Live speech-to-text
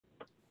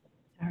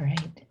All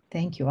right.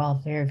 Thank you all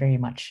very, very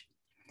much.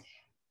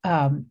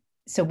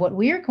 So what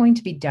we are going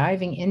to be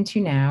diving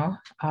into now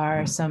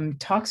are some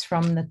talks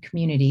from the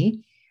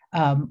community.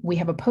 We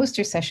have a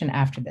poster session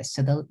after this.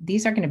 So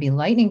these are going to be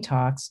lightning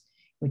talks,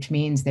 which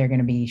means they're going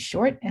to be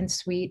short and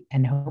sweet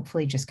and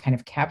hopefully just kind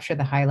of capture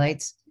the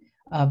highlights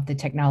of the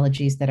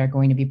technologies that are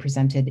going to be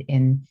presented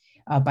in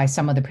by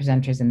some of the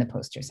presenters in the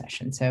poster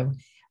session. So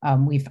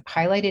we've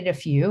highlighted a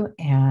few,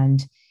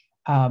 and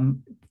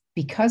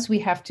because we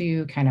have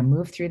to kind of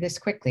move through this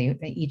quickly,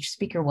 each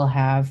speaker will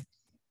have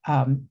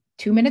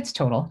 2 minutes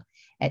total.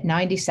 At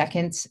 90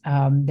 seconds,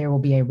 there will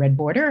be a red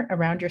border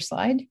around your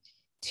slide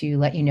to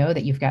let you know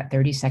that you've got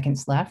 30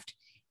 seconds left.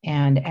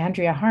 And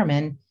Andrea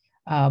Harmon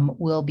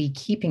will be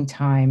keeping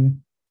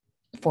time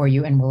for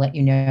you, and we'll let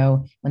you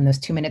know when those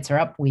 2 minutes are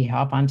up, we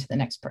hop on to the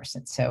next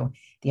person. So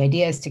the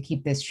idea is to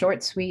keep this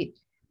short, sweet,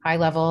 high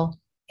level,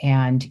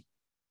 and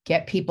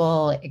get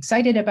people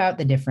excited about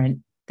the different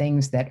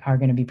things that are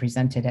going to be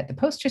presented at the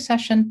poster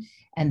session.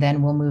 And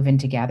then we'll move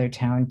into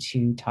GatherTown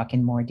to talk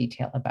in more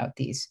detail about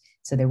these.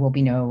 So there will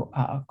be no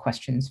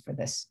questions for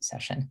this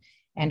session.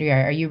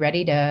 Andrea, are you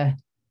ready to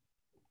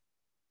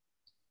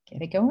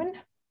get it going?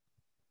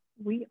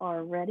 We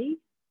are ready.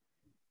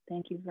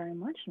 Thank you very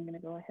much. I'm going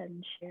to go ahead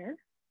and share.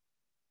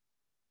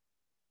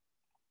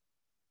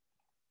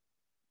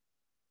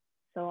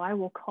 So I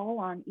will call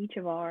on each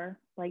of our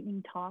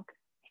lightning talk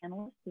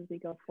panelists as we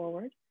go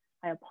forward.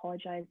 I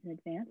apologize in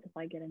advance if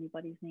I get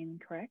anybody's name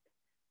incorrect.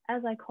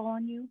 As I call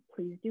on you,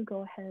 please do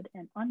go ahead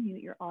and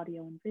unmute your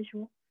audio and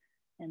visual,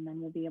 and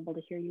then we'll be able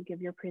to hear you give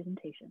your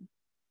presentation.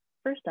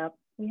 First up,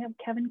 we have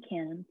Kevin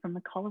Cannon from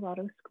the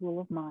Colorado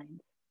School of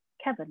Mines.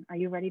 Kevin, are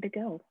you ready to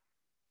go?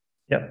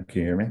 Yep,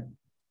 can you hear me?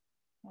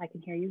 I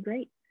can hear you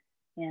great,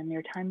 and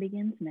your time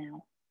begins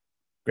now.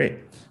 Great.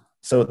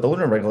 So the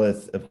lunar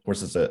regolith, of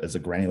course, is a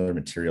granular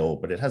material,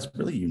 but it has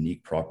really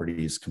unique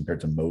properties compared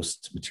to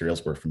most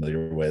materials we're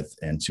familiar with,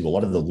 and to a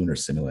lot of the lunar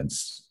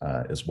simulants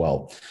as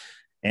well.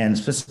 And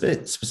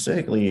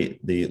specifically,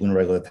 the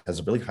lunar regolith has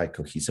a really high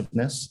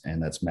cohesiveness,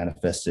 and that's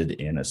manifested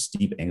in a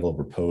steep angle of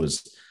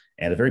repose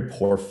and a very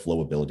poor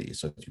flowability.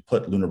 So if you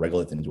put lunar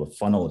regolith into a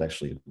funnel, it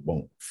actually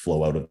won't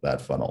flow out of that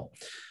funnel.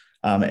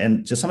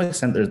 And to some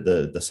extent,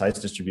 the size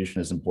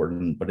distribution is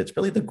important, but it's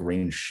really the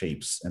grain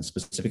shapes and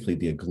specifically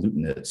the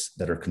agglutinates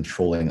that are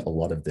controlling a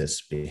lot of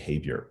this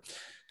behavior.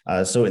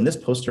 So in this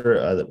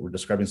poster that we're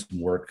describing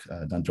some work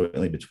done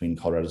jointly between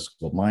Colorado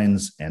School of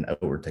Mines and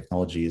Outward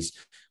Technologies,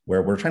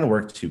 where we're trying to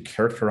work to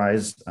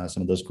characterize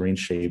some of those grain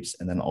shapes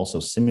and then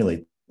also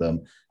simulate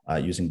them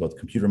using both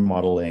computer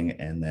modeling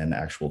and then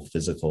actual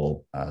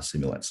physical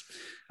simulants.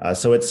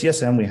 So at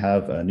CSM, we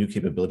have a new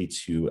capability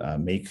to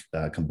make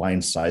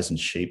combined size and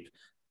shape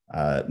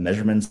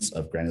measurements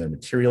of granular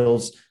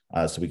materials.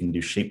 So we can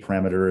do shape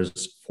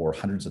parameters for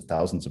hundreds of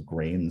thousands of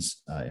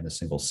grains in a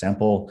single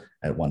sample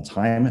at one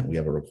time. We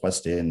have a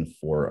request in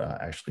for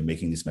actually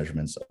making these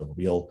measurements of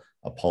real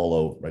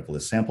Apollo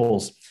regolith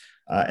samples.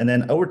 And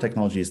then Outward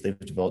Technologies, they've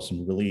developed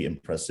some really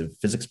impressive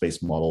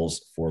physics-based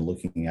models for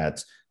looking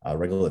at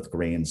regolith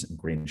grains and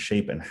grain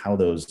shape and how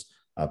those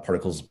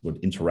particles would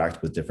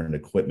interact with different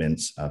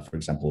equipment, for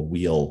example, a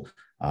wheel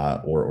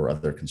or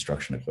other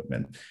construction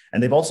equipment.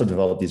 And they've also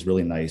developed these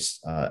really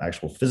nice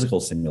actual physical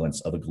simulants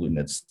of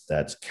agglutinates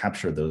that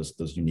capture those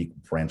unique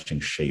branching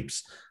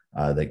shapes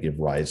that give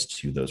rise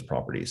to those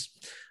properties.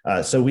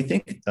 So we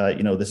think,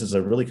 this is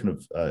a really kind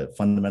of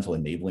fundamental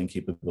enabling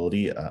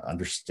capability,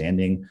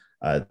 understanding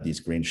these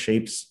grain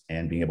shapes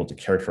and being able to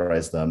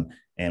characterize them.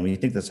 And we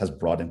think this has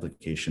broad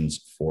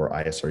implications for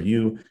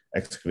ISRU,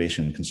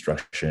 excavation,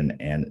 construction,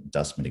 and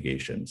dust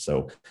mitigation.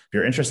 So if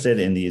you're interested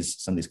in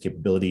some of these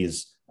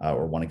capabilities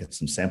or want to get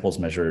some samples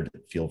measured,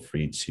 feel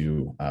free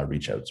to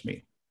reach out to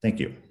me. Thank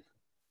you.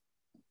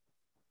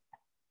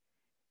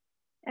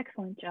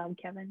 Excellent job,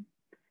 Kevin.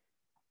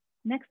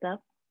 Next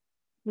up,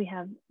 we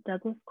have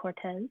Douglas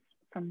Cortez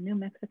from New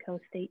Mexico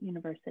State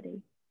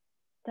University.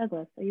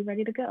 Douglas, are you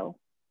ready to go?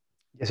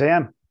 Yes, I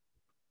am.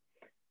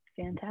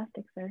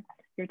 Fantastic, sir.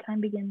 Your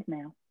time begins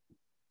now.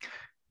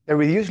 The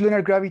reduced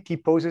lunar gravity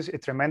poses a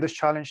tremendous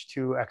challenge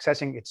to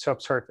accessing its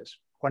subsurface.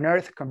 On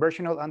Earth,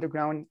 conventional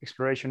underground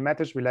exploration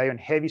methods rely on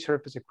heavy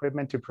surface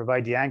equipment to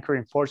provide the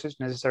anchoring forces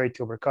necessary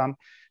to overcome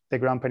the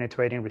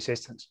ground-penetrating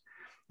resistance.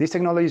 These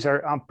technologies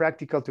are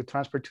unpractical to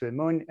transport to the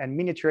moon, and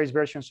miniaturized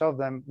versions of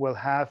them will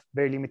have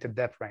very limited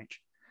depth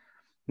range.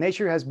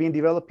 Nature has been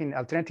developing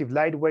alternative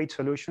lightweight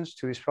solutions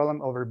to this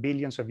problem over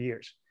billions of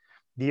years.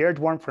 The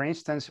earthworm, for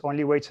instance,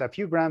 only weighs a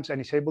few grams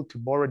and is able to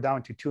bore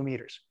down to 2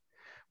 meters.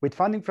 With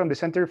funding from the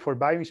Center for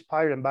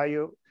Bio-Inspired and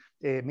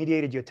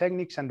Bio-Mediated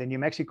Geotechnics and the New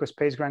Mexico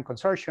Space Grant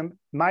Consortium,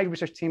 my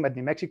research team at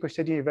New Mexico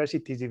State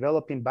University is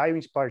developing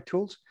bio-inspired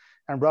tools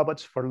and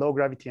robots for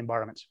low-gravity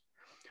environments.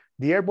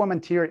 The airborne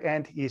anterior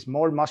end is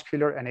more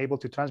muscular and able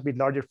to transmit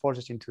larger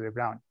forces into the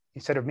ground.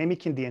 Instead of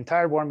mimicking the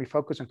entire worm, we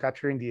focus on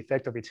capturing the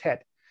effect of its head.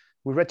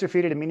 We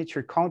retrofitted a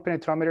miniature cone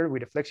penetrometer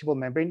with a flexible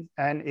membrane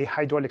and a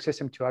hydraulic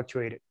system to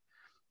actuate it.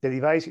 The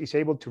device is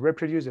able to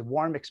reproduce the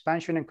warm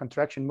expansion and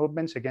contraction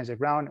movements against the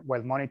ground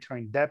while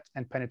monitoring depth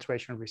and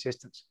penetration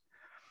resistance.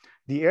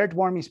 The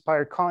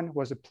earthworm-inspired cone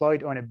was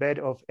deployed on a bed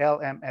of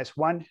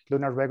LMS1,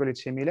 lunar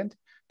regolith simulant,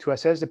 to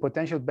assess the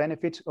potential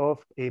benefits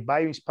of a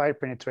bio-inspired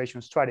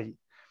penetration strategy.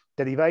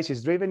 The device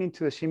is driven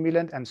into the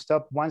simulant and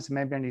stopped once the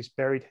membrane is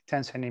buried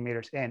 10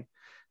 centimeters in.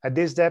 At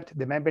this depth,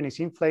 the membrane is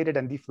inflated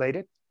and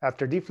deflated.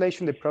 After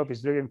deflation, the probe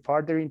is driven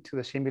farther into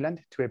the simulant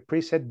to a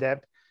preset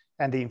depth,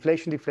 and the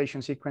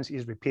inflation-deflation sequence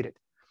is repeated.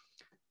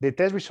 The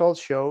test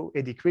results show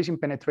a decrease in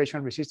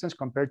penetration resistance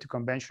compared to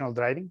conventional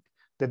driving.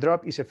 The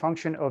drop is a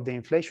function of the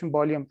inflation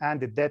volume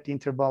and the depth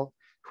interval,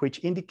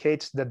 which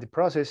indicates that the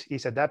process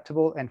is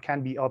adaptable and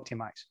can be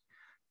optimized.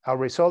 Our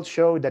results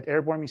show that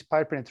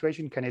airborne-inspired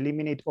penetration can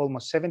eliminate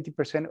almost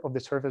 70% of the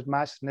surface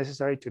mass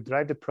necessary to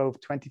drive the probe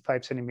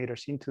 25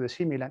 centimeters into the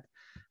simulant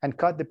and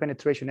cut the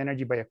penetration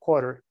energy by a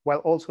quarter, while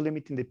also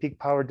limiting the peak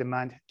power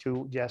demand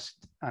to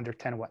just under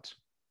 10 watts.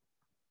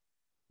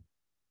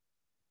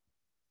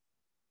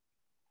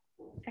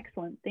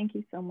 Excellent. Thank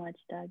you so much,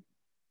 Doug.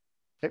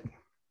 Okay.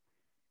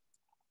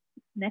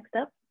 Next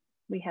up,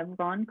 we have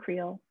Ron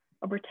Creel,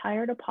 a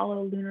retired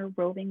Apollo lunar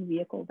roving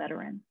vehicle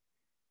veteran.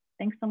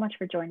 Thanks so much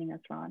for joining us,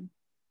 Ron.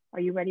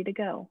 Are you ready to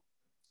go?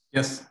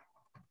 Yes.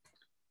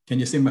 Can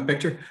you see my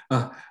picture?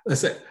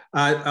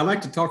 I'd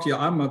like to talk to you.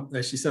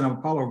 As she said, I'm an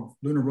Apollo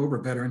lunar rover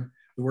veteran.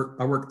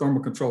 I work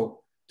thermal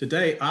control.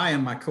 Today, I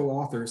and my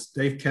co-authors,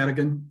 Dave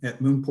Cadigan at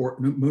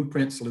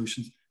Moonprint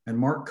Solutions and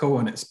Mark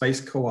Cohen at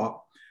Space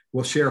Co-op,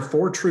 will share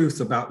 4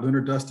 truths about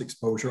lunar dust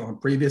exposure on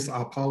previous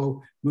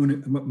Apollo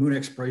moon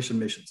exploration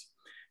missions.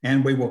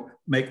 And we will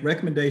make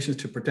recommendations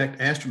to protect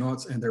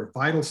astronauts and their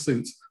vital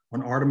suits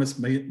on Artemis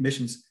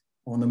missions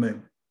on the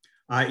moon,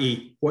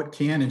 i.e. what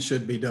can and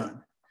should be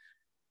done.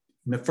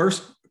 In the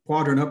first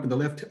quadrant up in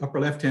the upper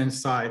left-hand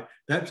side,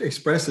 that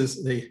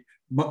expresses the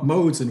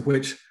modes in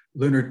which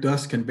lunar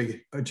dust can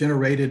be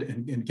generated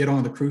and get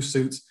on the crew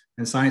suits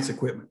and science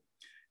equipment.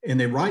 In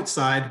the right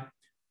side,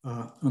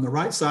 on the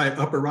right side,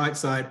 upper right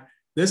side,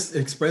 this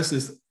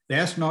expresses the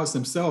astronauts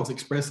themselves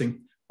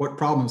expressing what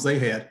problems they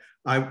had.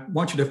 I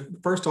want you to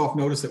first off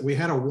notice that we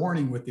had a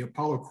warning with the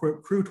Apollo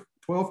crew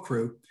 12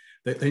 crew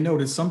that they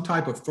noted some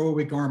type of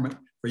throwaway garment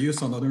for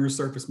use on the lunar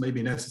surface may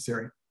be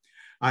necessary.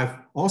 I've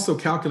also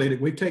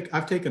calculated,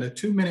 I've taken a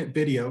 2-minute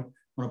video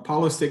on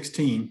Apollo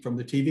 16 from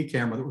the TV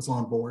camera that was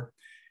on board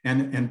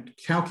and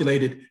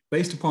calculated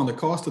based upon the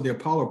cost of the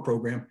Apollo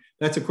program,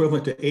 that's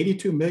equivalent to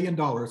 $82 million,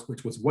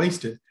 which was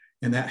wasted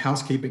in that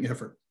housekeeping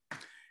effort.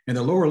 And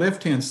the lower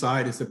left-hand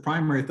side is the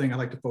primary thing I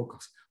like to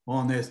focus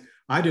on this.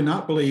 I do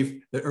not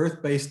believe that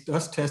Earth-based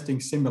dust testing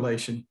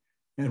simulation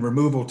and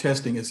removal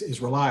testing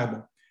is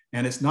reliable,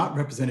 and it's not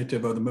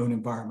representative of the moon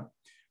environment.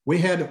 We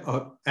had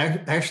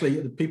actually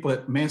the people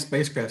at Manned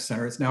Spacecraft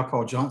Center, it's now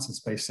called Johnson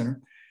Space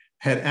Center,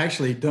 had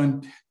actually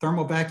done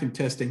thermal vacuum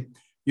testing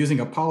using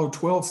Apollo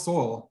 12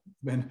 soil,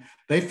 and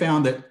they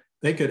found that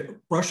they could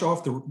brush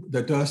off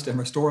the dust and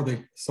restore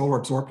the solar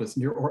absorptance,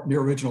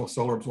 near original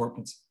solar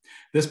absorptance.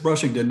 This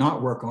brushing did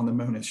not work on the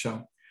moon as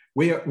shown.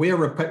 We are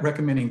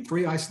recommending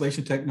 3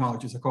 isolation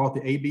technologies, I call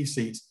it the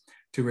ABCs,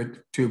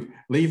 to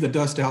leave the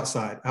dust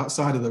outside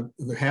of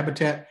the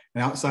habitat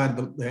and outside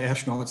of the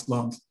astronaut's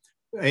lungs.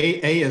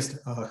 A is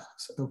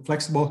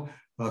flexible,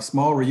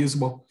 small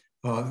reusable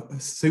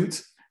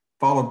suits,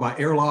 followed by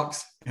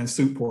airlocks and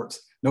suit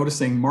ports.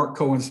 Noticing Mark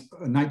Cohen's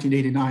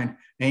 1989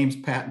 Ames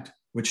patent,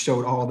 which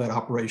showed all of that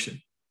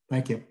operation.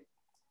 Thank you.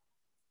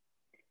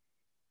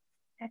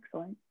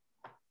 Excellent.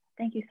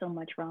 Thank you so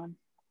much, Ron.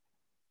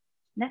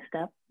 Next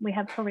up, we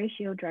have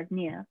Horatio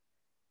Dragnia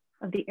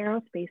of the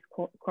Aerospace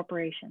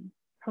Corporation.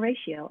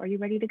 Horatio, are you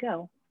ready to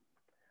go?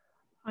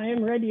 I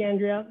am ready,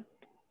 Andrea.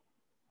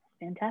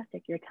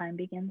 Fantastic. Your time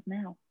begins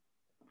now.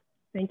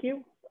 Thank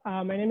you.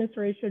 My name is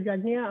Horatio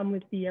Dragnia. I'm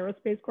with the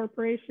Aerospace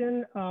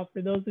Corporation.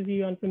 For those of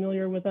you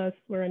unfamiliar with us,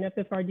 we're an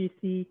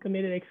FFRDC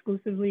committed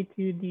exclusively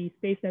to the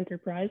space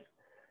enterprise.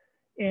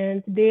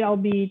 And today I'll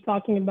be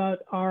talking about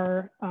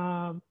our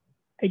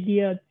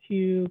idea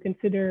to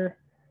consider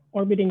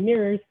orbiting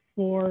mirrors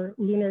for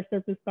lunar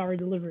surface power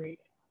delivery.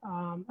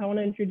 I want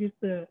to introduce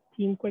the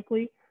team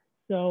quickly.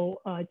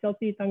 So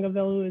Chelsea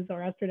Tangavelu is our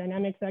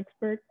astrodynamics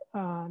expert.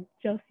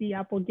 Chelsea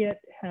Applegate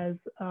has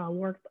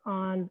worked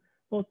on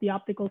both the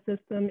optical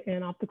system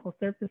and optical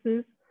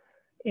surfaces.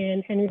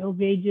 And Henry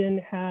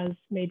Hilvagian has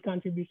made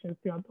contributions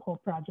throughout the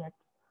whole project.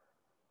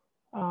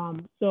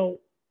 So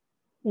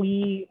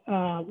we,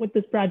 with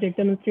this project,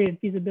 demonstrated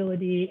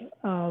feasibility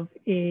of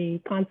a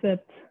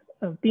concept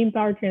of beam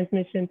power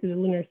transmission to the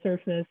lunar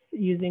surface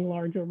using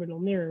large orbital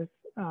mirrors.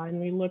 And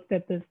we looked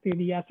at this through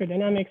the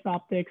astrodynamics,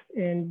 optics,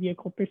 and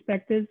vehicle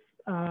perspectives.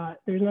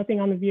 There's nothing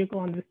on the vehicle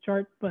on this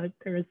chart, but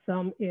there is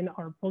some in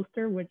our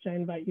poster, which I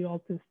invite you all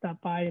to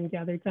stop by and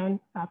gather down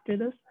after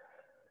this.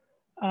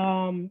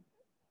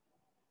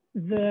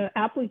 The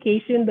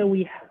application that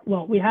we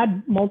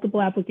had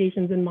multiple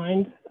applications in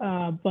mind,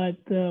 but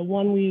the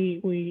one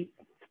we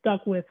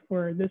stuck with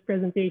for this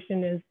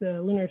presentation is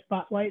the lunar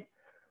spotlight.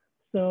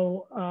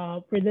 So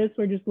for this,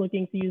 we're just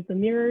looking to use the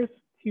mirrors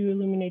to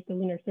illuminate the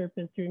lunar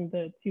surface during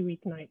the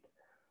 2-week night.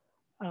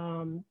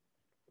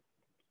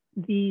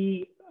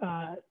 The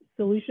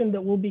solution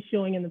that we'll be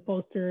showing in the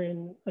poster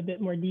in a bit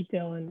more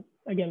detail, and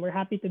again, we're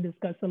happy to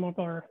discuss some of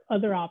our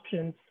other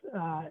options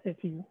if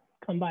you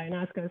come by and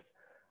ask us,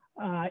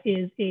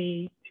 is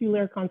a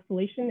 2-layer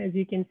constellation. As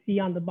you can see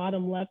on the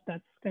bottom left,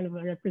 that's kind of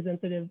a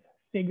representative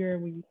figure.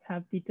 We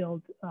have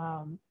detailed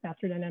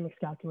astrodynamics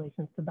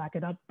calculations to back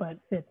it up, but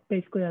it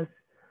basically has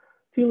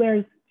 2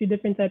 layers, 2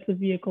 different types of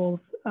vehicles,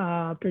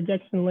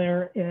 projection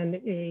layer and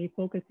a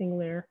focusing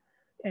layer.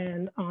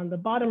 And on the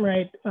bottom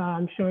right,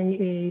 I'm showing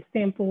a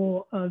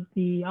sample of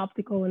the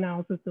optical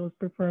analysis that was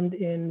performed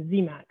in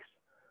ZMAX.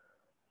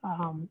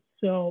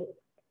 So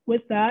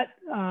with that,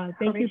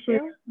 thank you for,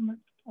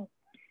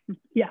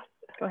 yeah,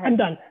 go ahead. I'm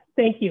done.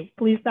 Thank you.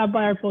 Please stop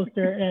by our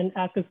poster and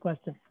ask us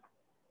questions.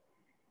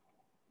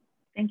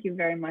 Thank you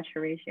very much,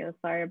 Horatio.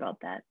 Sorry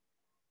about that.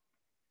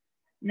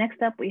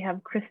 Next up, we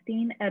have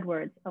Christine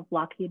Edwards of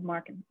Lockheed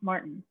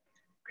Martin.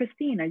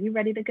 Christine, are you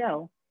ready to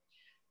go?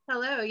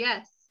 Hello,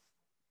 yes.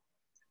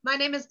 My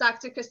name is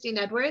Dr. Christine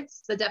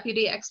Edwards, the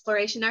Deputy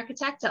Exploration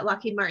Architect at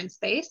Lockheed Martin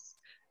Space.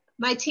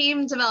 My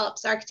team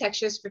develops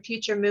architectures for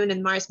future Moon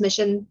and Mars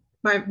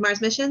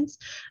missions,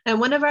 and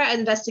one of our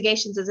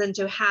investigations is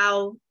into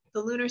how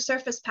the lunar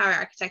surface power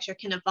architecture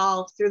can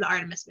evolve through the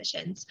Artemis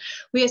missions.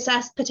 We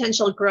assess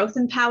potential growth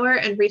in power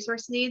and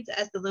resource needs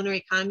as the lunar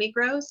economy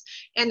grows,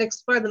 and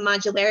explore the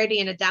modularity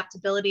and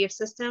adaptability of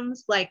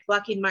systems like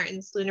Lockheed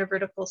Martin's Lunar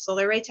Vertical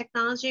Solar Array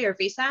technology, or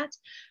VSAT,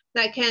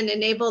 that can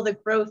enable the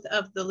growth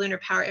of the lunar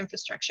power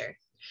infrastructure.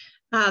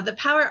 The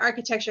power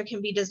architecture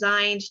can be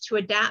designed to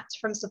adapt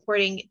from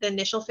supporting the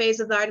initial phase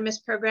of the Artemis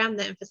program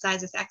that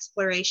emphasizes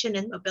exploration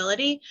and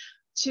mobility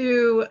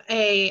to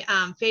a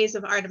phase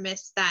of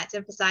Artemis that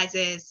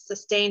emphasizes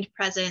sustained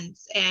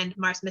presence and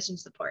Mars mission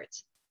support.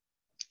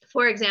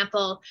 For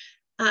example,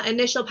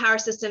 initial power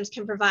systems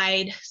can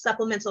provide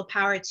supplemental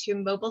power to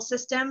mobile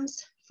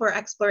systems for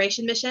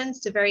exploration missions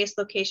to various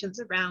locations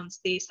around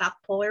the South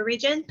Polar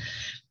region,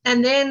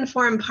 and then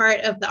form part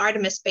of the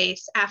Artemis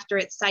base after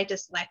its site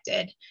is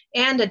selected,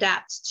 and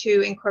adapt to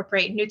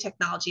incorporate new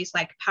technologies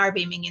like power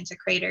beaming into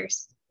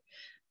craters.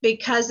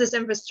 Because this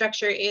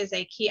infrastructure is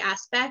a key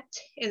aspect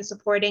in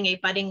supporting a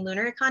budding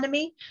lunar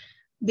economy,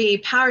 the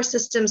power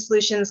system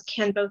solutions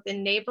can both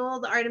enable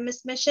the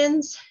Artemis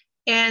missions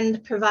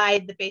and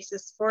provide the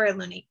basis for a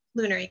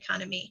lunar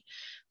economy.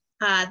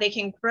 They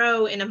can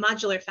grow in a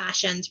modular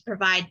fashion to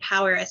provide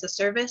power as a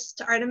service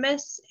to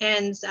Artemis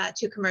and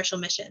to commercial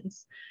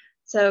missions.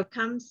 So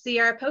come see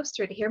our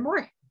poster to hear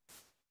more.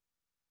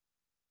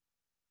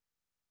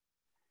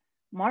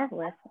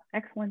 Marvelous,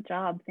 excellent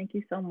job. Thank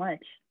you so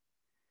much.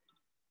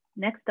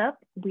 Next up,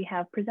 we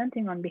have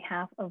presenting on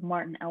behalf of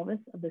Martin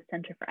Elvis of the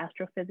Center for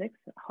Astrophysics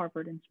at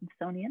Harvard and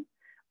Smithsonian,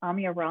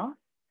 Amia Ross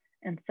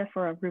and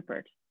Sephora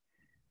Rupert.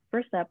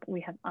 First up, we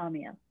have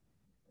Amia,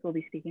 who will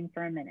be speaking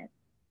for a minute.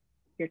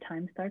 Your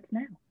time starts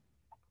now.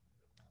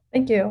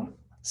 Thank you.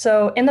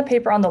 So in the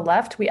paper on the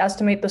left, we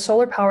estimate the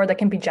solar power that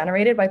can be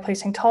generated by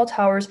placing tall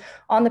towers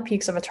on the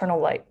peaks of eternal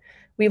light.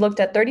 We looked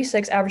at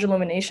 36 average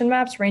illumination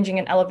maps ranging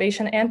in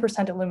elevation and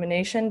percent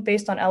illumination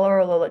based on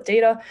LRO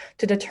data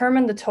to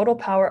determine the total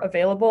power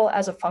available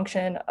as a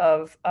function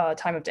of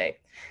time of day.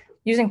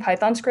 Using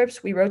Python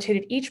scripts, we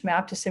rotated each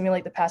map to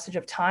simulate the passage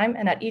of time,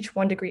 and at each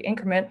 1-degree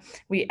increment,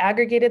 we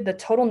aggregated the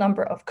total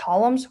number of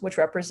columns, which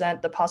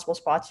represent the possible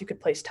spots you could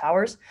place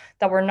towers,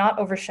 that were not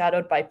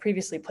overshadowed by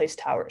previously placed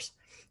towers.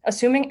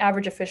 Assuming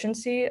average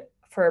efficiency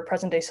for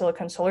present-day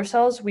silicon solar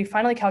cells, we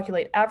finally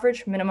calculate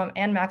average, minimum,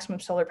 and maximum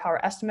solar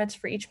power estimates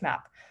for each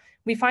map.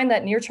 We find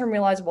that near-term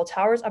realizable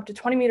towers up to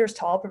 20 meters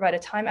tall provide a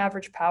time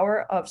average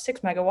power of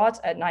 6 megawatts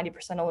at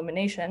 90%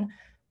 illumination,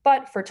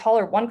 but for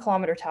taller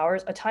 1-kilometer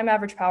towers, a time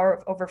average power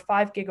of over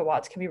 5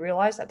 gigawatts can be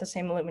realized at the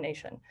same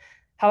illumination.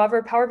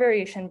 However, power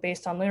variation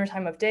based on lunar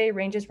time of day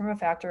ranges from a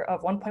factor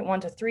of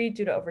 1.1 to 3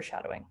 due to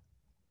overshadowing.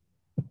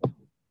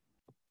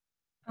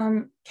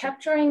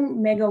 Capturing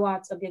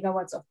megawatts or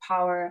gigawatts of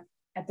power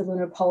at the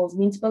lunar poles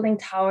means building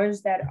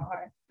towers that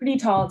are pretty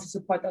tall to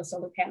support those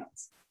solar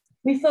panels.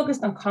 We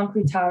focused on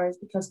concrete towers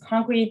because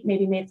concrete may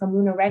be made from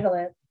lunar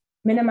regolith,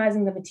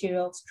 minimizing the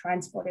materials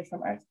transported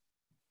from Earth.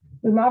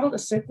 We modeled a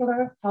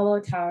circular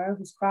hollow tower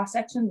whose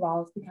cross-section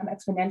walls become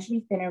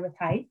exponentially thinner with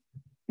height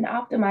and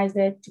optimized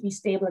it to be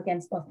stable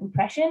against both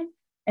compression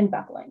and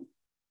buckling.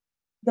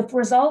 The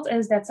result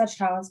is that such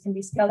towers can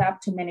be scaled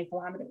up to many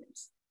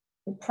kilometers.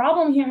 The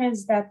problem here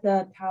is that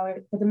the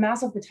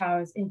mass of the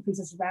towers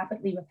increases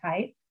rapidly with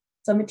height,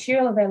 so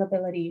material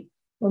availability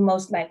will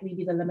most likely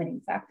be the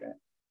limiting factor.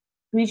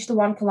 To reach the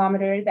 1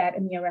 kilometer that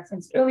Amir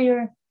referenced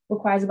earlier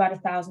requires about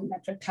 1,000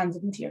 metric tons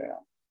of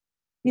material.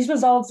 These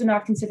results do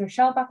not consider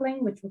shell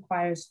buckling, which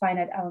requires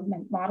finite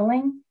element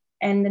modeling.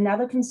 And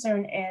another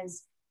concern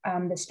is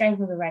the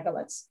strength of the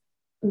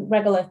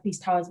regolith these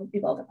towers would be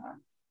built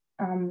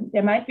upon.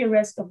 There might be a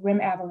risk of rim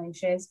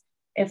avalanches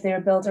if they're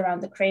built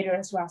around the crater,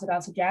 as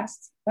Rosedal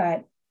suggests,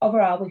 but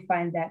overall, we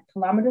find that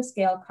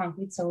kilometer-scale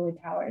concrete solar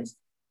towers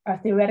are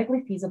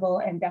theoretically feasible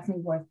and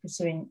definitely worth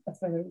pursuing for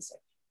further research.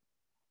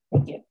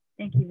 Thank you.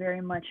 Thank you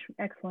very much.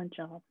 Excellent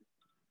job.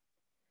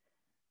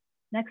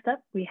 Next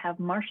up, we have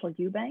Marshall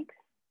Eubanks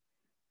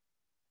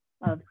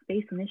of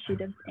Space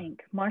Initiatives, Inc.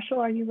 Marshall,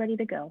 are you ready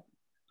to go?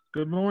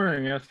 Good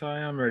morning. Yes, I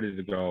am ready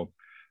to go.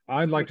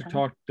 I'd like to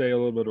talk today a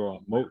little bit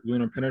about mote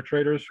lunar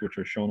penetrators, which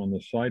are shown on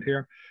the slide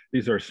here.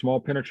 These are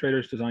small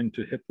penetrators designed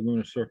to hit the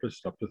lunar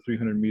surface up to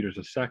 300 meters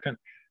a second.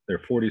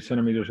 They're 40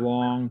 centimeters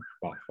long,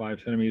 about 5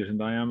 centimeters in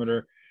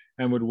diameter,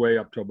 and would weigh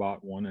up to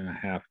about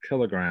 1.5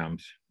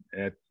 kilograms.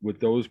 With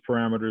those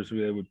parameters,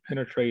 they would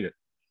penetrate at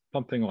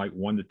something like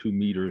 1 to 2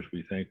 meters,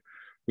 we think.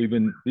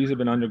 These have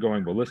been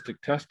undergoing ballistic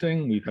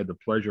testing. We've had the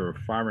pleasure of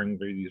firing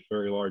these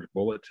very large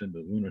bullets into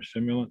lunar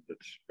simulant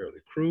that's fairly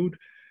crude.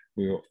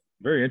 We are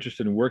very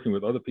interested in working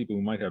with other people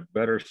who might have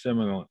better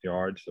simulant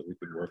yards that we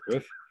could work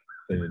with.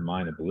 They would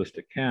mine a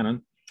ballistic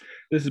cannon.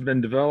 This has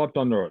been developed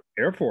under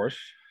Air Force,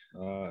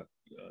 at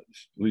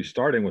least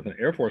starting with an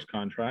Air Force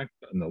contract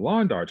in the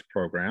Lawn Darts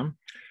program.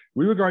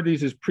 We regard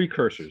these as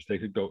precursors. They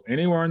could go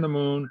anywhere on the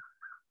moon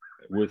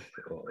with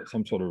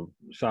some sort of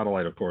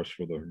satellite, of course,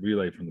 for the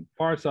relay from the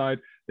far side.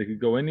 They could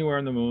go anywhere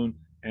on the moon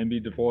and be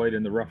deployed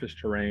in the roughest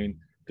terrain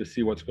to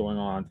see what's going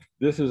on.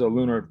 This is a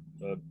lunar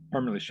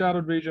permanently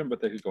shadowed region,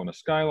 but they could go in a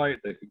skylight.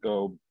 They could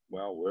go,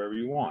 well, wherever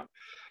you want.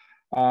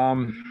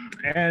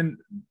 And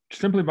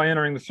simply by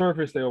entering the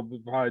surface, they will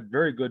provide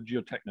very good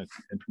geotechnical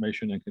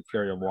information and can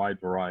carry a wide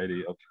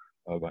variety of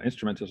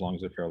instruments as long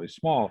as they're fairly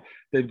small.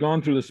 They've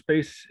gone through the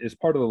space, as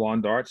part of the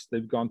Lawn Darts,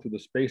 they've gone through the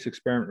Space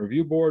Experiment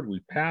Review Board. We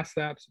passed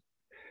that.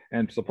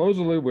 And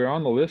supposedly we're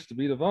on the list to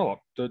be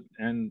developed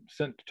and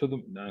sent to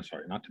the,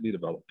 not to be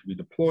developed, to be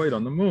deployed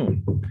on the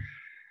moon.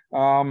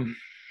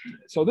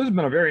 So this has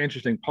been a very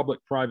interesting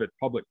public-private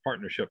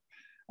partnership,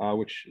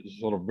 which is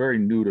sort of very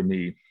new to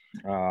me.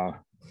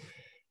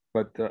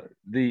 But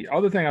the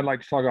other thing I'd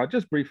like to talk about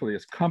just briefly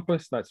is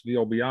COMPASS, that's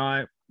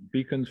VLBI,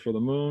 beacons for the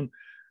moon.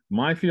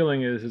 My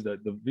feeling is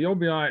that the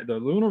VLBI, the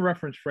lunar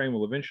reference frame,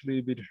 will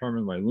eventually be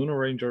determined by lunar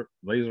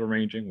laser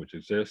ranging, which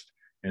exists,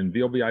 and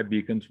VLBI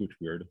beacons, which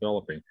we are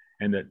developing.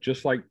 And that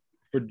just like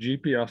for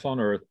GPS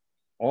on Earth,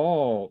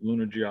 all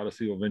lunar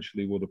geodesy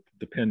will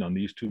depend on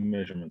these two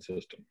measurement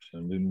systems.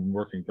 And we've been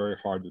working very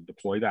hard to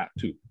deploy that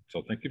too.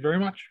 So thank you very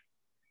much.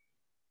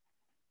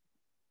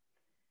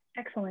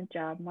 Excellent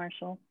job,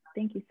 Marshall.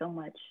 Thank you so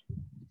much.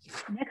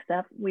 Next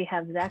up, we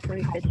have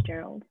Zachary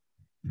Fitzgerald.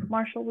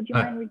 Marshall, would you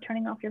mind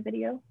returning off your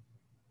video?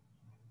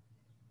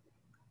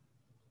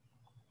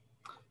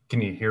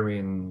 Can you hear me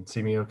and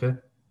see me okay?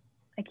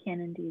 I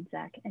can indeed,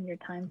 Zach, and your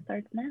time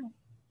starts now.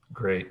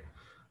 Great.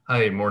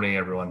 Hi, morning,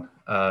 everyone.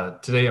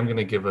 Today I'm going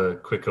to give a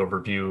quick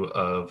overview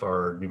of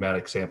our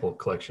pneumatic sample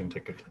collection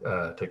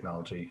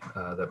technology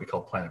that we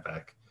call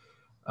PlanetVac.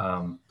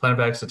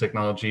 PlanetVac is a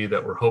technology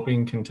that we're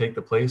hoping can take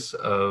the place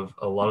of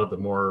a lot of the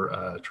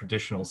more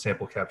traditional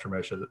sample capture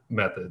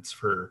methods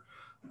for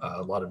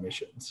a lot of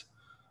missions.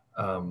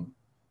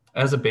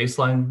 As a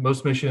baseline,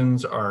 most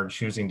missions are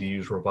choosing to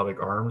use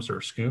robotic arms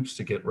or scoops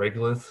to get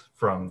regolith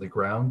from the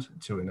ground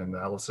to an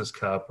analysis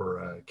cup or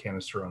a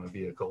canister on a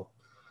vehicle.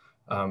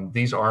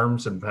 These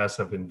arms in the past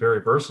have been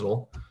very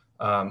versatile,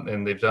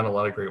 and they've done a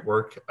lot of great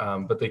work,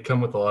 but they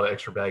come with a lot of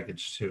extra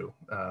baggage too.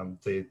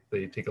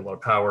 They take a lot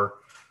of power,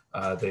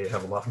 they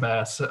have a lot of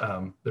mass,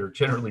 they're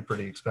generally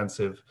pretty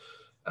expensive,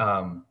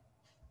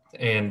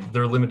 and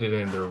they're limited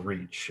in their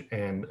reach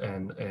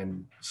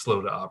and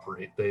slow to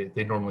operate.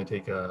 They normally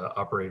take an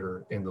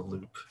operator in the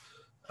loop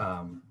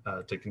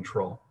to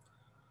control.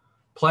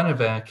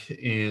 PlanetVac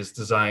is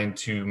designed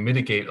to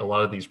mitigate a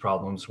lot of these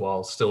problems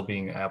while still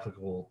being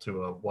applicable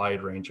to a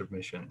wide range of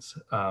missions.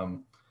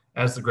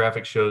 As the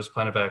graphic shows,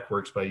 PlanetVac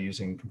works by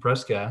using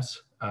compressed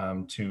gas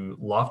to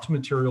loft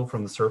material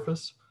from the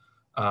surface,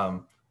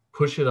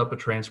 push it up a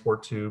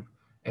transport tube,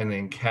 and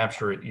then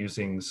capture it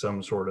using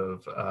some sort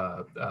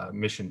of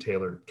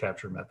mission-tailored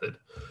capture method.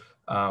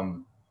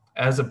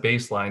 As a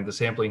baseline, the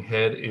sampling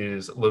head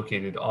is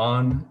located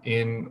on,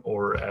 in,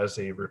 or as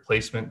a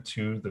replacement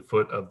to the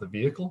foot of the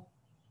vehicle.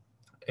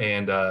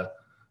 And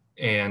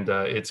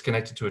it's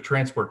connected to a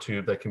transport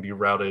tube that can be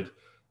routed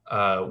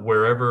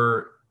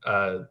wherever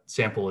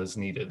sample is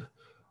needed.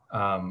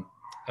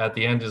 At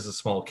the end is a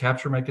small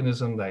capture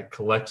mechanism that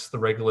collects the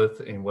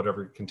regolith in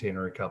whatever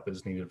container or cup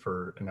is needed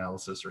for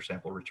analysis or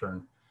sample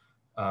return.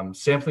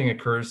 Sampling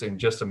occurs in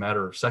just a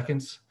matter of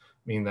seconds,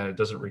 meaning that it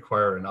doesn't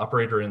require an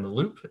operator in the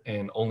loop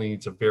and only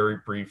needs a very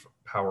brief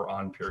power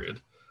on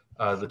period.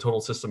 The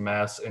total system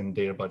mass and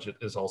data budget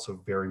is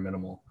also very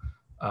minimal.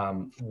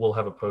 We'll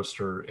have a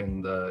poster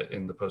in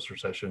the poster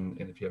session,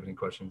 and if you have any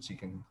questions, you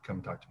can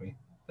come talk to me.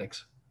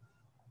 Thanks.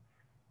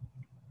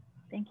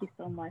 Thank you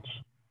so much.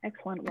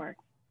 Excellent work.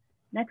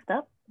 Next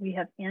up, we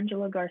have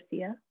Angela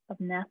Garcia of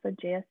NASA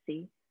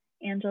JSC.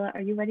 Angela,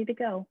 are you ready to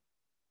go?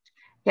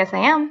 Yes, I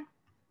am.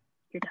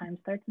 Your time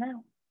starts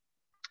now.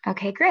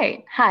 Okay,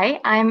 great. Hi,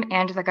 I'm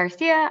Angela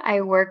Garcia.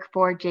 I work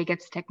for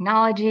Jacobs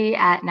Technology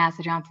at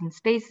NASA Johnson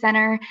Space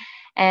Center,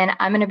 and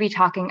I'm going to be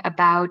talking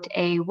about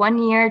a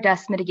one-year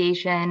dust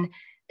mitigation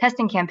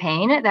testing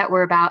campaign that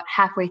we're about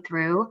halfway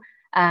through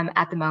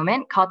at the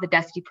moment, called the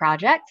Dusty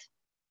Project.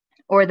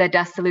 or the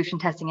Dust Solution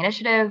Testing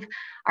Initiative.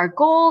 Our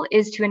goal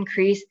is to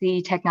increase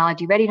the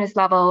technology readiness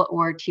level,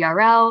 or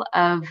TRL,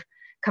 of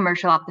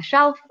commercial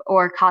off-the-shelf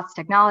or COTS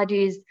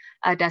technologies,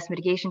 dust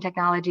mitigation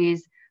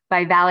technologies,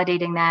 by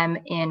validating them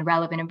in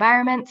relevant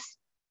environments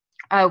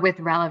with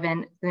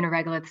relevant lunar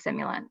regolith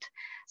simulant.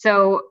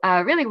 So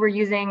really, we're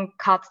using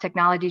COTS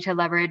technology to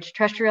leverage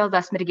terrestrial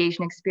dust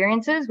mitigation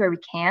experiences where we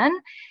can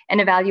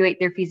and evaluate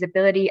their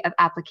feasibility of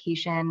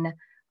application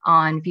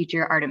on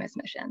future Artemis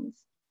missions.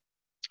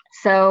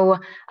 So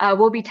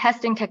we'll be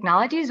testing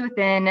technologies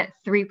within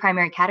 3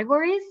 primary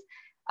categories: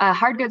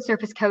 hard goods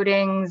surface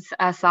coatings,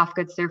 soft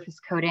goods surface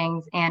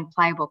coatings, and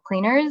pliable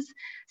cleaners.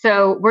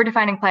 So we're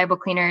defining pliable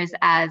cleaners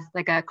as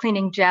like a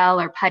cleaning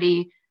gel or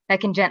putty that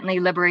can gently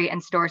liberate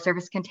and store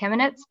surface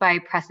contaminants by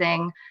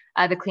pressing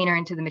the cleaner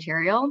into the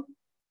material.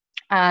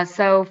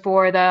 So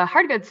for the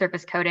hard goods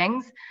surface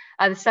coatings,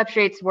 the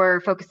substrates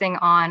we're focusing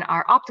on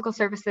are optical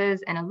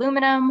surfaces and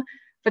aluminum.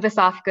 For the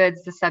soft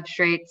goods, the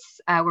substrates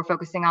we're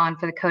focusing on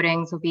for the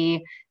coatings will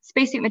be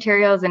spacesuit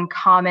materials and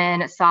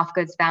common soft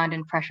goods found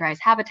in pressurized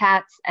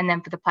habitats. And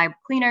then for the pliable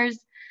cleaners,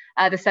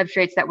 the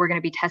substrates that we're going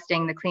to be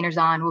testing the cleaners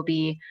on will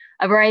be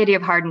a variety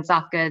of hard and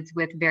soft goods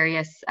with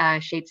various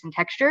shapes and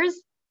textures.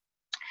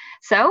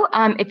 So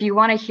if you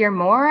want to hear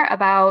more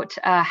about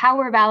how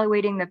we're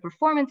evaluating the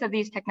performance of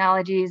these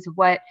technologies,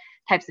 what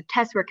types of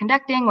tests we're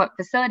conducting, what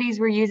facilities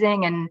we're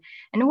using, and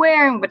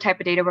where, and what type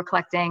of data we're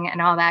collecting, and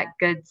all that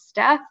good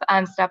stuff,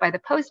 stop by the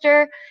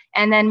poster.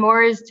 And then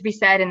more is to be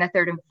said in the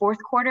 3rd and 4th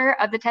quarter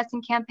of the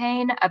testing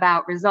campaign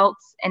about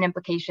results and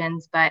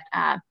implications, but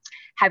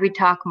happy to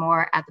talk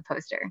more at the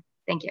poster.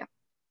 Thank you.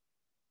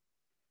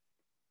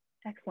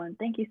 Excellent.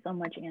 Thank you so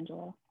much,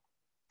 Angela.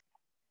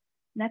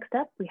 Next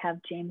up, we have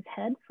James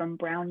Head from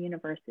Brown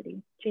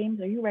University. James,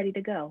 are you ready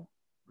to go?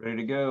 Ready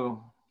to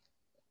go.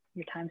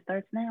 Your time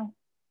starts now.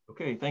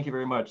 Okay, thank you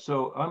very much.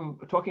 So I'm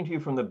talking to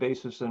you from the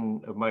basis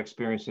of my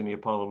experience in the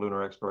Apollo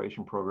Lunar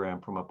Exploration Program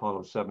from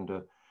Apollo 7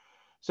 to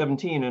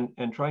 17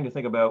 and trying to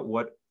think about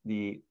what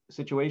the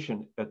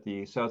situation at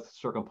the South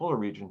Circumpolar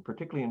region,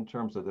 particularly in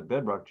terms of the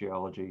bedrock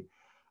geology,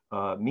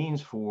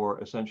 means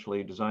for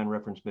essentially design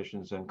reference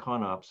missions and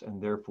CONOPS,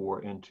 and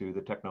therefore into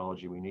the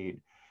technology we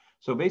need.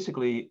 So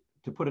basically,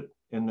 to put it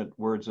in the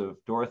words of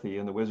Dorothy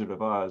in The Wizard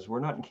of Oz, we're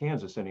not in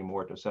Kansas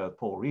anymore at the South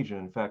Pole region.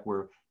 In fact,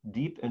 we're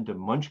deep into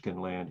Munchkin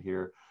land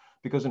here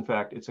because, in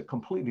fact, it's a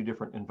completely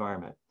different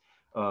environment.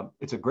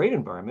 It's a great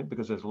environment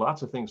because there's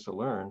lots of things to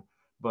learn,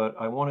 but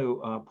I want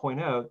to point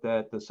out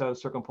that the South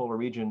Circumpolar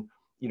region,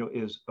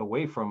 is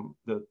away from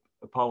the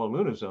Apollo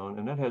Luna zone,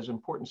 and that has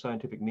important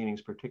scientific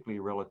meanings, particularly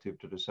relative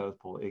to the South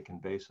Pole Aitken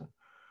Basin.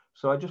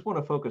 So I just want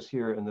to focus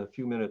here in the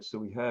few minutes that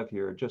we have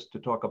here just to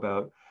talk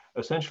about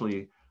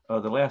essentially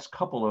the last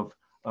couple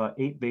of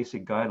 8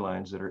 basic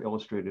guidelines that are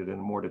illustrated in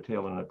more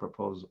detail in the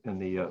proposal in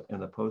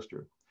the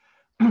poster.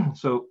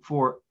 So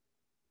for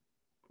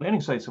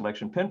landing site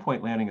selection,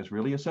 pinpoint landing is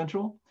really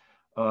essential.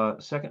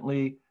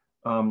 Secondly,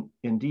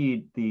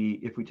 indeed,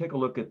 if we take a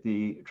look at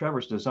the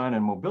traverse design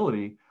and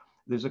mobility,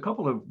 there's a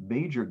couple of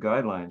major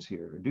guidelines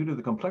here due to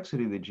the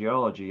complexity of the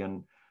geology,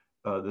 and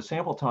the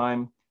sample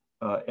time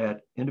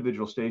at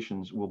individual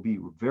stations will be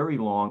very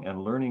long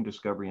and learning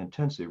discovery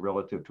intensive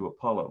relative to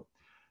Apollo.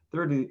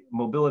 Thirdly,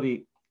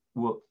 mobility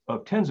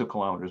of tens of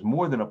kilometers,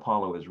 more than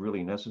Apollo, is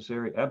really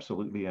necessary,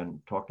 absolutely, and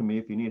talk to me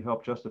if you need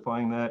help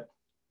justifying that.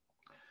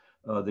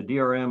 The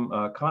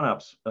DRM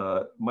CONOPS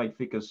might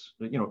focus,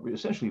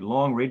 essentially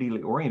long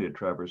radially oriented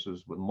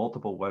traverses with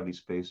multiple widely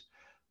spaced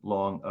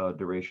long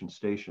duration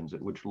stations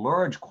at which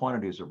large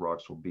quantities of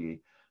rocks will be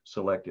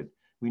selected.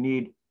 We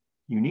need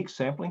unique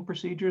sampling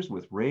procedures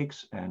with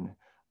rakes and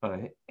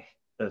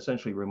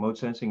essentially remote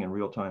sensing and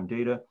real-time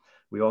data.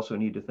 We also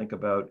need to think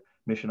about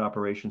mission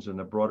operations in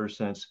the broader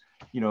sense.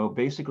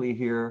 Basically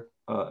here,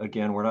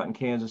 again, we're not in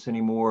Kansas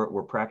anymore.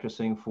 We're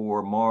practicing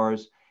for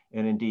Mars.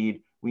 And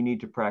indeed, we need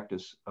to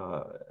practice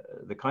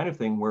the kind of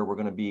thing where we're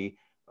going to be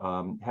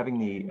having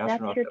the astronauts.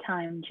 That's your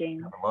time,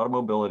 James. Have a lot of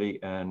mobility.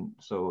 And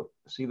so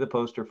see the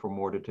poster for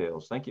more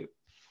details. Thank you.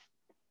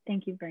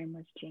 Thank you very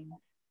much, James.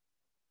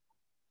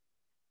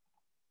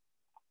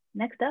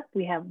 Next up,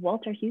 we have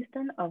Walter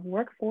Houston of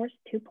Workforce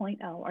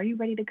 2.0. Are you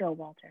ready to go,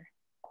 Walter?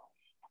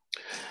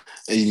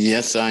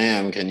 Yes, I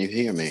am. Can you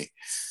hear me?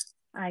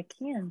 I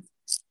can.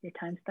 Your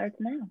time starts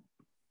now.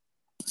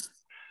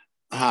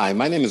 Hi,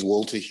 my name is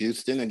Walter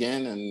Houston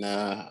again, and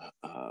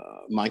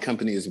my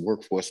company is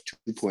Workforce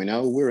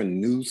 2.0. We're a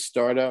new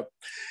startup,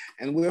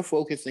 and we're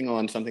focusing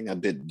on something a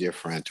bit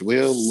different.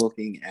 We're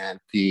looking at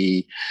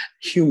the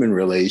human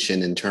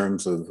relation in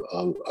terms of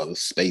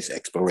space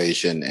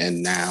exploration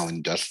and now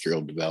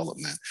industrial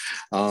development.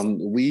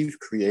 We've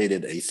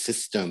created a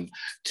system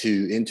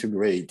to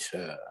integrate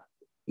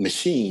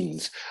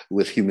machines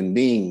with human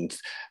beings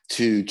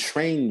to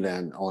train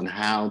them on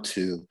how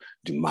to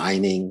do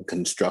mining,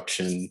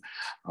 construction,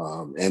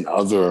 and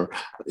other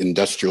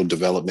industrial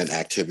development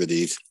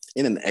activities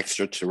in an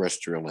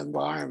extraterrestrial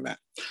environment.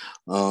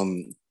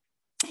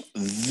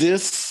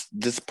 This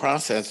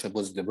process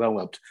was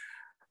developed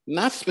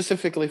not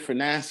specifically for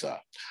NASA.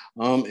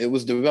 It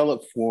was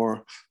developed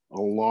for a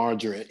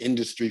larger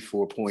Industry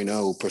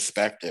 4.0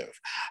 perspective.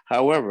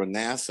 However,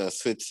 NASA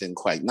fits in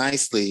quite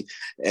nicely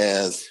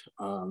as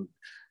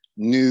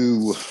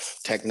new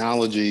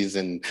technologies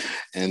and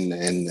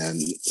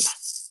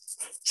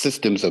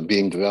systems are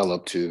being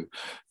developed to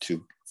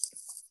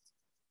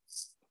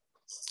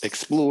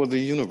explore the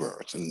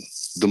universe and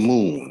the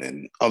moon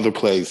and other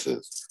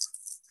places.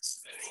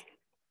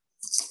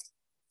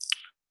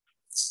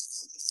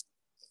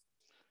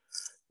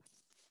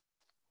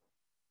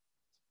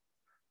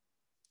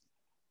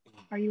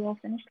 Are you all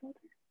finished, Walter?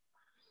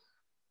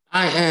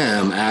 I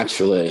am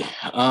actually.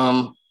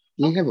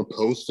 We have a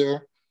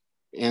poster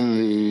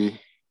in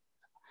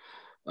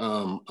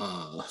the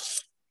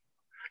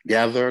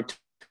gather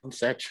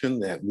section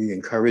that we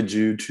encourage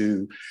you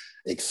to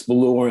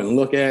explore and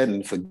look at.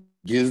 And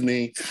forgive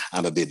me,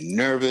 I'm a bit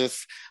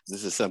nervous.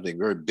 This is something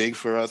very big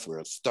for us. We're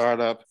a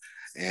startup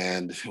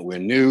and we're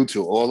new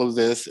to all of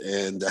this.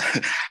 And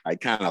I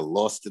kind of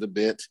lost it a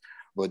bit,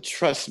 but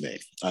trust me,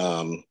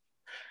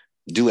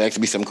 do ask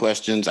me some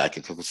questions. I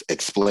can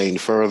explain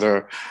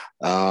further.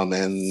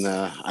 And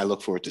I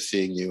look forward to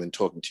seeing you and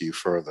talking to you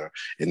further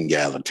in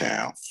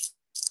Gathertown.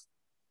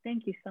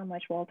 Thank you so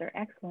much, Walter.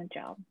 Excellent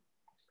job.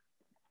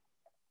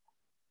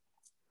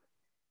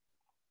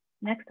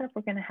 Next up,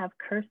 we're going to have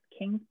Kirst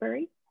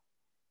Kingsbury.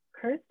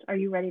 Kirst, are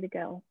you ready to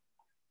go?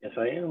 Yes,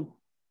 I am.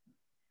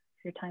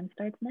 Your time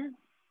starts now.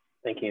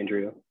 Thank you,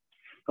 Andrea.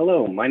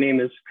 Hello, my name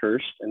is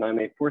Kirst, and I'm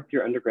a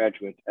fourth-year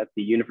undergraduate at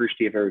the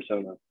University of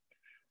Arizona.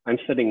 I'm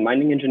studying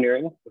mining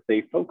engineering with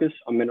a focus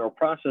on mineral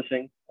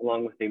processing,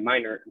 along with a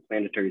minor in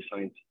planetary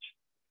sciences.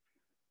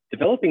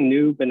 Developing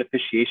new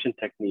beneficiation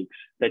techniques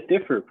that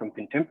differ from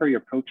contemporary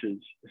approaches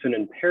is an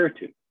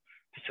imperative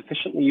to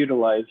sufficiently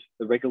utilize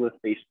the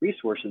regolith-based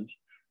resources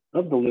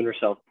of the lunar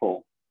South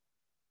Pole.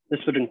 This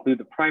would include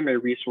the primary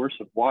resource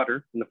of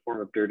water in the form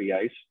of dirty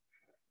ice,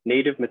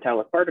 native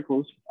metallic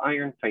particles of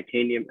iron,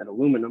 titanium, and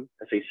aluminum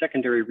as a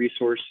secondary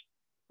resource,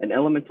 and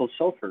elemental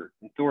sulfur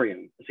and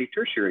thorium as a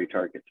tertiary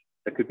target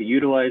that could be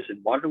utilized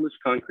in waterless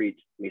concrete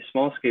in a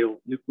small-scale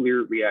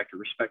nuclear reactor,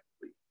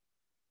 respectively.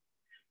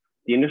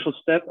 The initial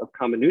step of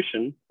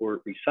comminution,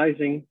 or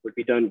resizing, would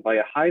be done by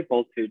a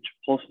high-voltage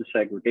pulse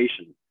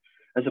disaggregation,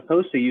 as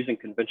opposed to using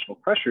conventional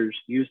crushers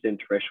used in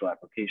terrestrial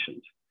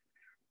applications.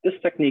 This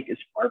technique is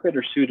far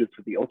better suited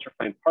for the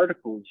ultrafine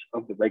particles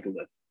of the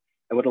regolith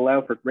and would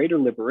allow for greater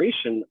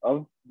liberation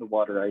of the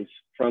water ice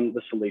from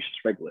the siliceous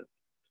regolith.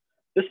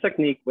 This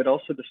technique would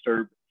also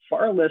disturb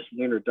far less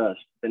lunar dust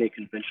than a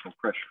conventional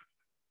crusher.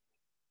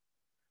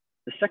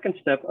 The second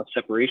step of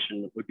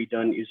separation would be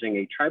done using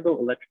a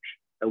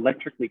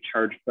triboelectrically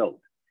charged belt,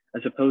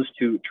 as opposed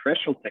to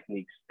terrestrial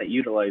techniques that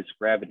utilize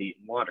gravity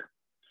and water.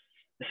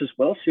 This is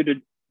well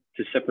suited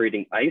to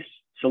separating ice,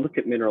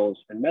 silicate minerals,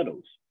 and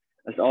metals,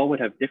 as all would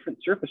have different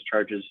surface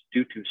charges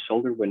due to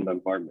solar wind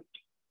bombardment.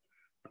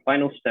 The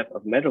final step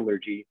of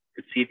metallurgy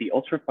could see the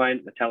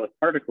ultrafine metallic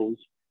particles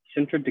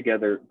sintered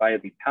together via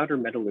the powder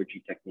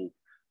metallurgy technique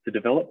to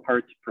develop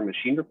parts for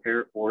machine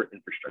repair or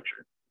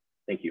infrastructure.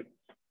 Thank you.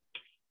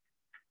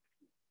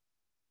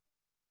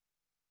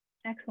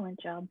 Excellent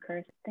job,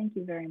 Kirst. Thank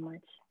you very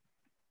much.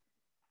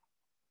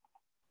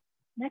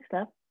 Next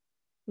up,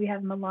 we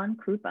have Milan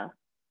Krupa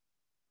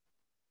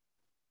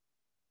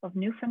of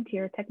New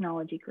Frontier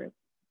Technology Group.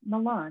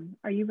 Milan,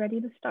 are you ready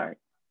to start?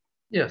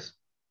 Yes.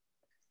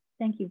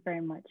 Thank you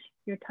very much.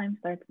 Your time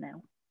starts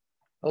now.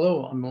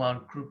 Hello, I'm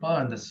Milan Krupa.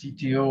 I'm the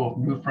CTO of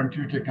New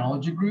Frontier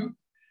Technology Group,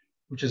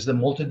 which is the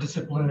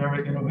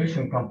multidisciplinary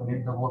innovation company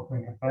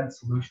developing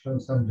advanced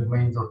solutions in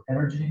domains of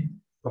energy,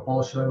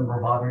 propulsion,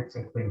 robotics,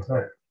 and clean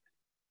tech.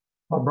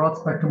 Our broad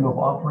spectrum of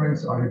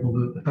offerings are able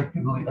to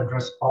effectively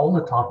address all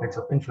the topics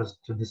of interest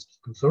to this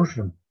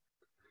consortium.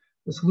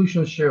 The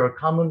solutions share a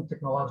common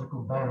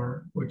technological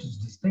banner, which is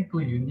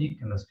distinctly unique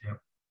in this field.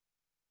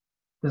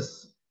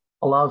 This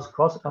allows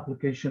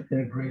cross-application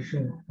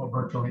integration for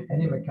virtually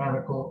any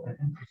mechanical and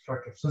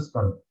infrastructure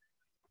system,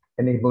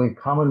 enabling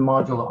common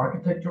modular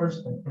architectures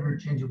and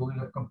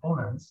interchangeability of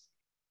components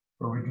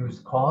for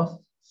reduced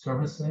cost,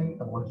 servicing,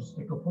 and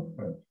logistical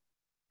footprint.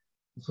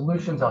 The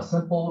solutions are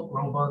simple,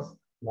 robust,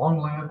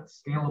 long-lived,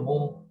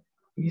 scalable,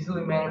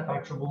 easily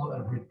manufacturable,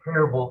 and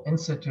repairable in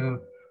situ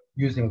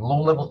using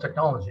low-level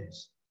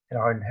technologies and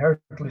are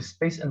inherently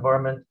space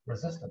environment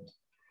resistant.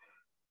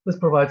 This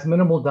provides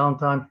minimal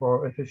downtime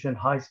for efficient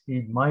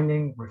high-speed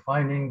mining,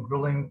 refining,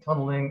 drilling,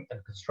 tunneling,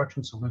 and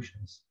construction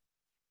solutions,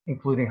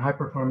 including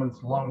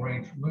high-performance,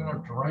 long-range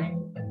lunar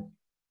terrain and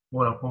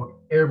quote-unquote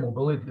air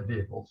mobility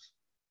vehicles.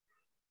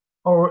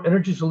 Our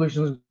energy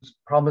solutions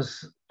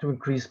promise to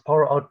increase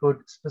power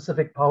output,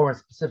 specific power and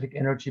specific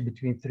energy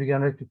between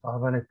 300 to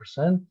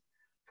 500%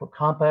 for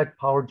compact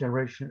power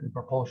generation and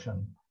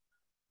propulsion,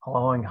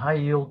 allowing high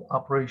yield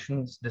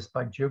operations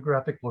despite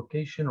geographic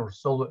location or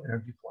solar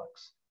energy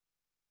flex.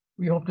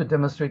 We hope to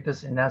demonstrate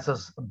this in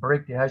NASA's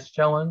Break the Ice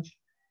Challenge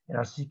and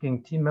are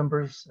seeking team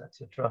members,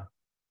 etc.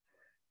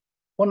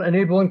 One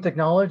enabling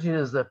technology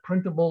is the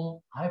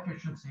printable, high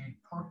efficiency,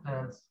 torque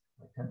dense,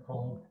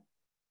 tenfold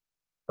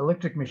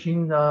electric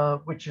machine,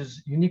 which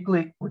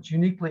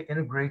uniquely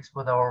integrates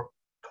with our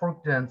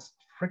torque-dense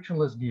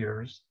frictionless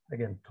gears,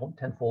 again,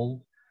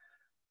 tenfold,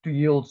 to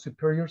yield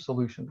superior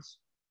solutions.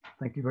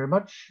 Thank you very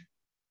much.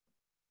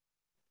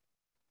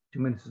 2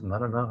 minutes is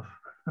not enough.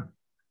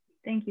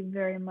 Thank you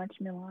very much,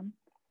 Milan.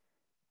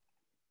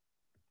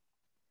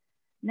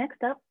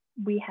 Next up,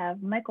 we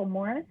have Michael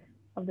Morris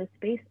of the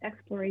Space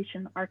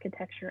Exploration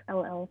Architecture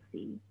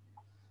LLC.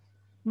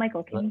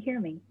 Michael, can you hear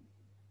me?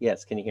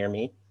 Yes, can you hear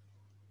me?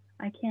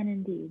 I can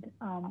indeed.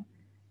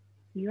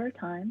 Your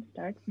time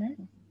starts now.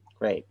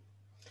 Great.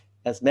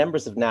 As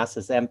members of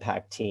NASA's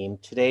MPAC team,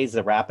 today's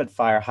the rapid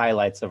fire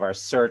highlights of our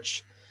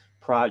search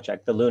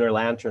project, the Lunar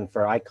Lantern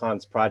for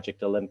ICON's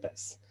Project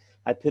Olympus.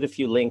 I put a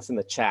few links in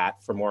the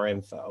chat for more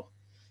info.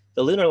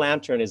 The Lunar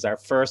Lantern is our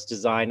first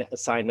design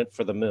assignment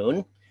for the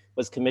moon,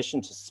 was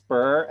commissioned to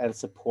spur and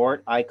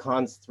support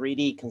ICON's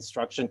 3D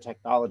construction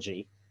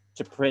technology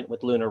to print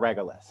with lunar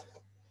regolith.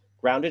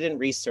 Grounded in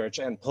research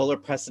and polar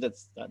precedent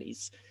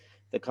studies,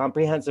 the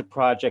comprehensive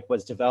project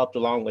was developed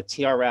along with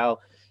TRL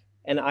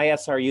and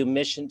ISRU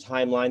mission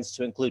timelines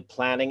to include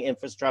planning,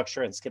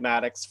 infrastructure, and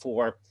schematics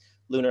for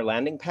lunar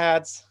landing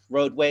pads,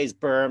 roadways,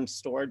 berms,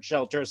 storage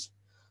shelters,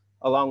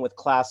 along with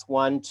class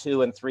 1,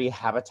 2, and 3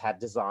 habitat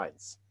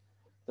designs.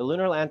 The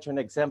Lunar Lantern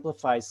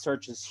exemplifies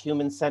Search's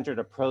human-centered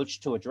approach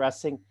to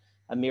addressing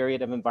a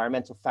myriad of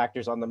environmental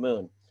factors on the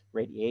moon: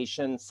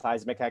 radiation,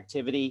 seismic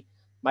activity,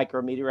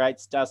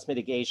 micrometeorites, dust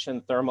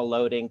mitigation, thermal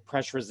loading,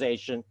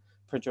 pressurization,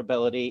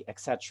 printability,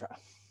 etc.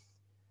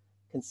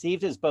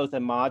 Conceived as both a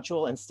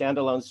module and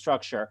standalone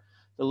structure,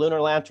 the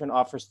Lunar Lantern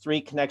offers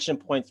 3 connection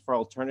points for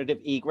alternative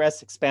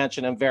egress,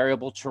 expansion, and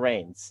variable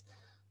terrains.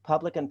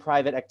 Public and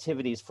private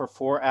activities for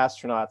 4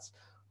 astronauts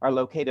are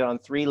located on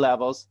 3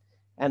 levels,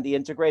 and the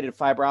integrated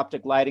fiber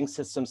optic lighting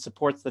system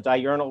supports the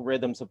diurnal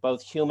rhythms of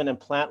both human and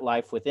plant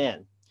life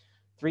within.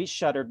 3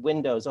 shuttered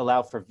windows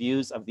allow for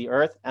views of the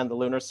Earth and the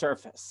lunar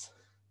surface.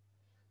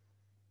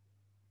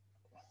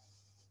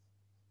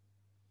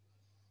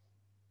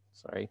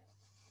 Sorry.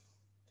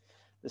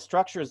 The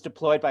structure is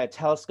deployed by a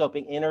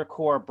telescoping inner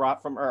core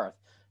brought from Earth.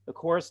 The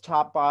core's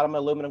top-bottom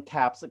aluminum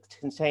caps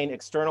contain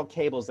external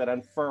cables that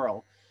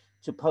unfurl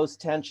to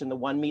post-tension the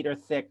 1 meter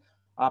thick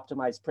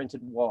optimized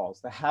printed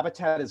walls. The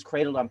habitat is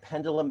cradled on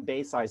pendulum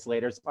base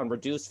isolators on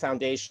reduced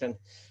foundation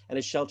and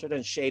is sheltered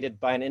and shaded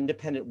by an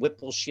independent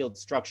Whipple shield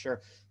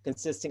structure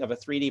consisting of a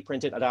 3D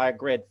printed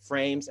diagrid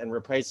frames and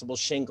replaceable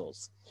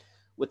shingles.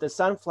 With the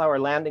Sunflower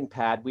landing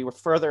pad, we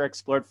further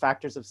explored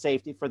factors of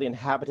safety for the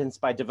inhabitants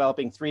by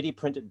developing 3D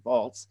printed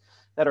vaults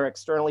that are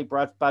externally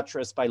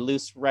buttressed by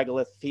loose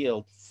regolith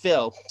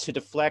fill to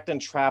deflect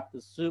and trap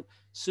the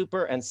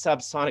super and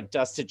subsonic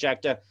dust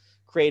ejecta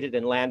created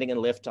in landing and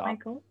liftoff.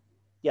 Michael?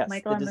 Yes.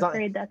 Michael, I'm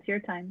afraid that's your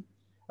time.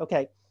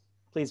 Okay,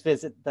 please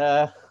visit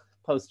the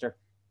poster.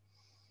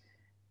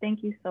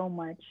 Thank you so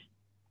much.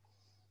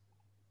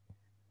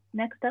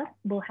 Next up,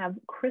 we'll have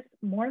Chris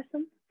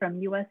Morrison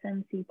from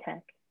USMC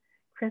Tech.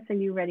 Chris, are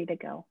you ready to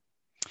go?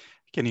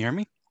 Can you hear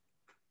me?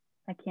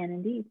 I can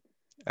indeed.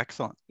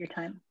 Excellent. Your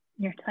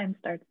time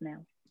starts now.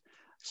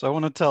 So I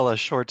want to tell a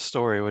short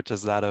story, which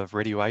is that of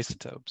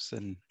radioisotopes.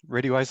 And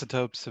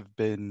radioisotopes have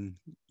been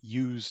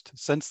used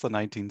since the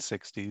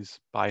 1960s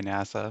by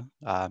NASA,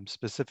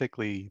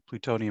 specifically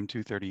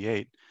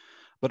plutonium-238.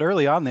 But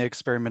early on, they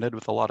experimented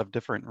with a lot of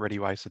different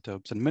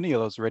radioisotopes. And many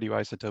of those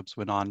radioisotopes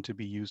went on to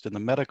be used in the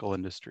medical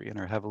industry and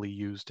are heavily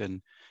used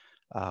in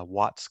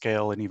watt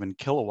scale and even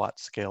kilowatt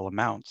scale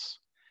amounts.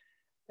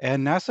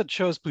 And NASA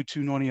chose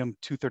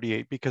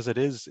plutonium-238 because it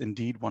is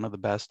indeed one of the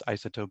best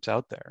isotopes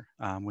out there.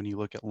 When you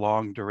look at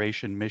long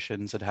duration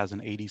missions, it has an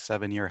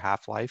 87-year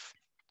half-life,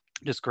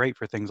 just great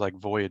for things like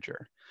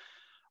Voyager.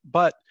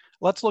 But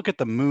let's look at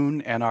the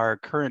moon and our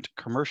current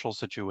commercial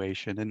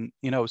situation. And,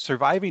 you know,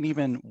 surviving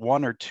even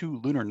 1 or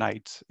 2 lunar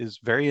nights is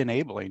very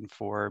enabling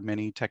for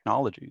many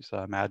technologies.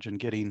 Imagine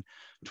getting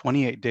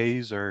 28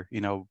 days or,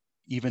 you know,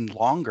 even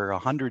longer,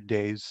 100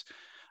 days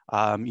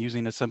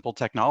using a simple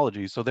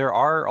technology. So there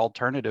are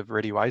alternative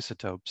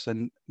radioisotopes,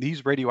 and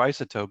these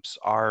radioisotopes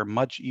are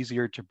much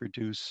easier to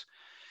produce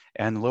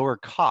and lower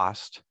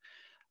cost.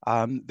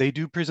 They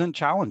do present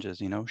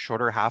challenges, you know,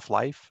 shorter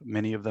half-life,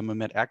 many of them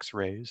emit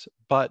X-rays,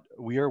 but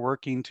we are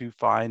working to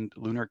find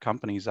lunar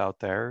companies out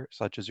there,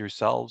 such as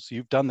yourselves.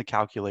 You've done the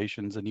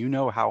calculations and you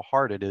know how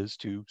hard it is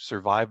to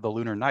survive the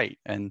lunar night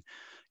and,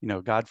 you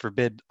know, God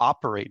forbid,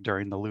 operate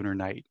during the lunar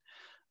night.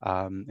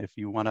 If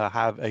you want to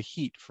have a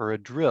heat for a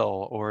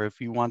drill, or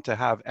if you want to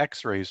have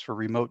X-rays for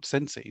remote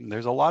sensing,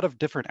 there's a lot of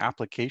different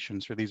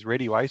applications for these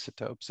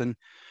radioisotopes. And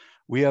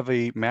we have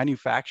a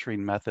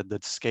manufacturing method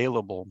that's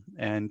scalable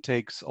and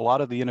takes a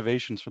lot of the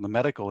innovations from the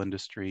medical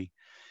industry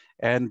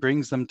and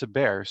brings them to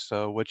bear.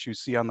 So what you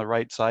see on the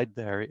right side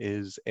there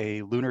is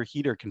a lunar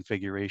heater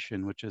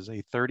configuration, which is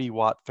a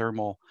 30-watt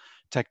thermal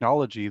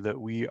technology that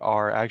we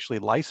are actually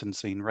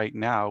licensing right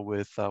now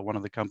with one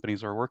of the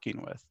companies we're working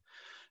with.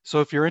 So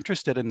if you're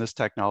interested in this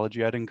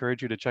technology, I'd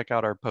encourage you to check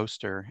out our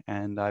poster,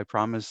 and I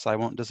promise I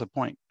won't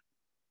disappoint.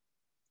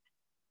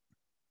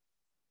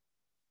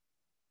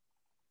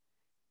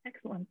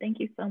 Excellent. Thank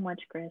you so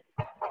much, Chris.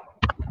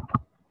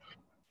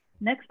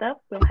 Next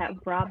up, we'll have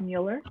Rob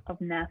Mueller of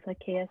NASA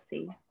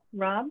KSC.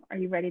 Rob, are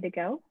you ready to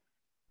go?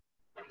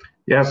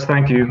 Yes,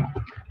 thank you.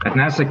 At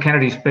NASA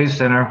Kennedy Space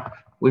Center,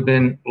 we've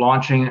been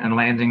launching and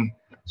landing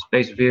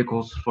space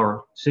vehicles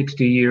for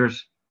 60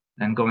 years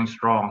and going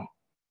strong.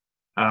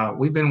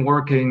 We've been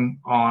working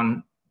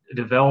on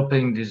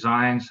developing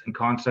designs and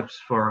concepts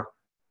for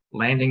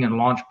landing and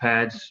launch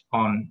pads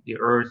on the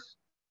Earth,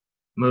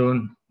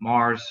 Moon,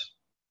 Mars,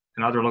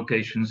 and other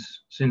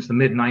locations since the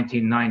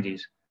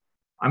mid-1990s.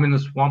 I'm in the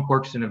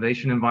SwampWorks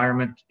innovation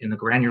environment in the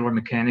granular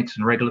mechanics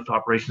and regolith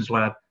operations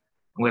lab.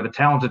 And we have a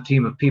talented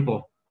team of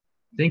people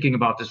thinking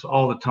about this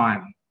all the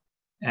time.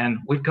 And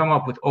we've come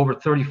up with over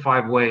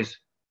 35 ways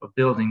of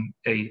building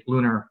a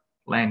lunar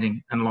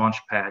landing and launch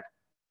pad.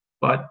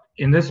 But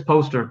in this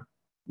poster,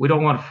 we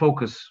don't want to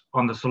focus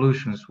on the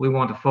solutions. We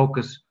want to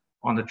focus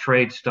on the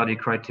trade study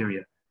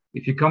criteria.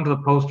 If you come to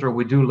the poster,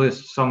 we do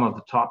list some of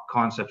the top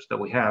concepts that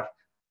we have,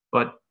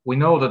 but we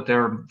know that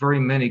there are very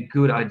many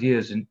good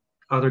ideas in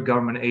other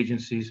government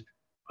agencies,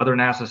 other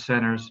NASA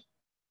centers,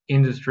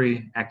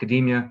 industry,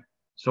 academia.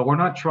 So we're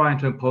not trying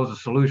to impose a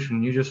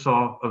solution. You just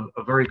saw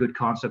a very good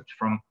concept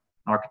from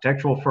an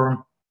architectural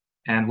firm,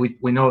 and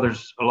we know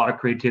there's a lot of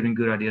creativity and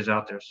good ideas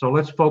out there. So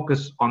let's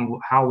focus on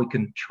how we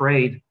can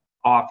trade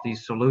off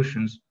these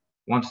solutions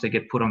once they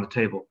get put on the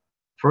table.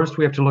 First,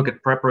 we have to look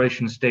at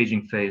preparation and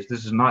staging phase.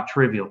 This is not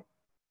trivial.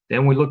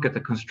 Then we look at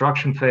the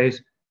construction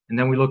phase, and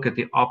then we look at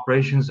the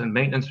operations and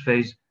maintenance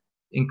phase,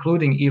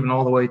 including even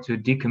all the way to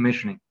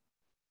decommissioning.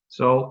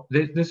 So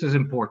this is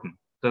important.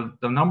 The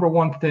number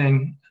one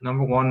thing,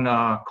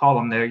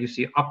 column there, you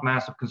see up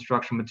mass of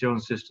construction material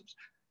and systems.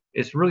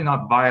 It's really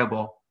not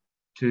viable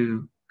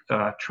to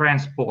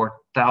transport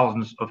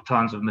thousands of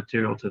tons of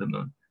material to the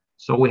moon.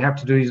 So we have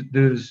to do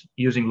this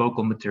using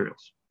local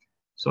materials.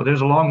 So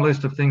there's a long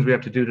list of things we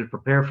have to do to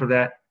prepare for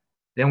that.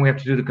 Then we have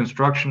to do the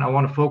construction. I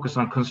want to focus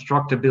on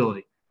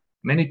constructability.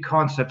 Many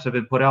concepts have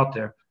been put out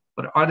there,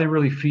 but are they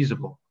really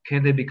feasible?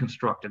 Can they be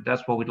constructed?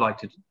 That's what we'd like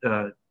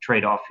to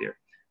trade off here.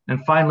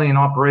 And finally, in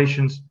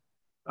operations,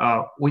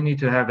 we need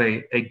to have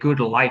a good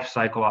life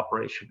cycle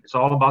operation. It's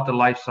all about the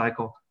life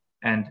cycle.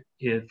 And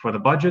for the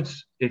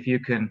budgets, if you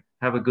can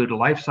have a good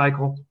life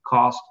cycle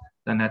cost,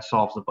 then that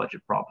solves the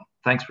budget problem.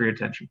 Thanks for your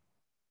attention.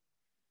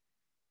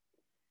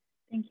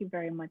 Thank you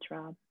very much,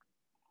 Rob.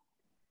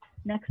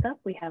 Next up,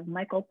 we have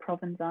Michael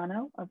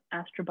Provenzano of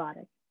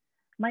Astrobotic.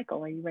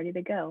 Michael, are you ready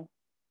to go?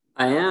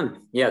 I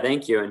am. Yeah,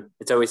 thank you. And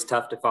it's always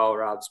tough to follow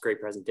Rob's great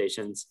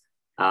presentations.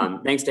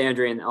 Thanks to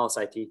Andrea and the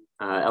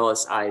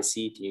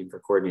LSIC team for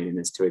coordinating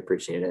this too. I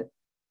appreciate it.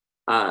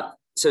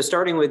 So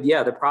starting with,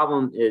 the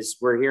problem is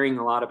we're hearing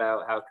a lot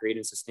about how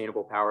creating a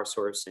sustainable power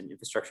source and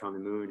infrastructure on the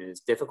moon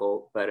is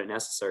difficult, but a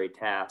necessary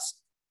task.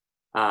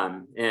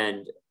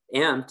 And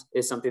AMPT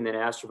is something that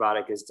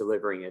Astrobotic is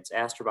delivering. It's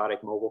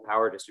Astrobotic Mobile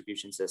Power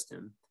Distribution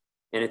System.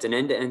 And it's an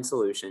end-to-end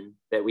solution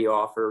that we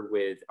offer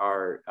with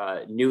our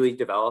newly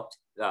developed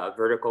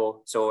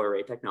vertical solar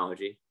array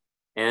technology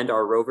and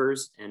our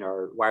rovers and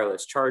our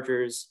wireless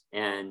chargers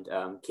and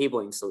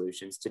cabling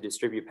solutions to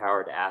distribute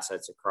power to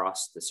assets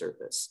across the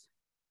surface.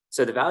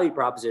 So the value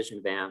proposition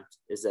of AMPT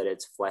is that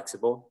it's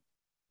flexible.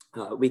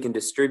 We can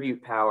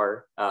distribute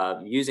power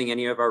using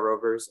any of our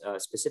rovers,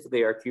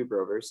 specifically our Cube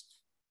rovers,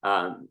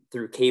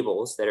 through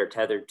cables that are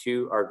tethered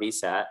to our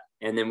VSAT.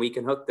 And then we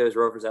can hook those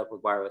rovers up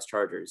with wireless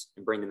chargers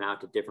and bring them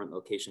out to different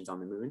locations on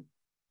the moon.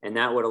 And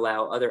that would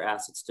allow other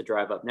assets to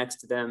drive up next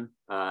to them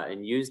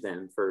and use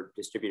them for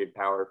distributed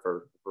power for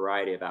a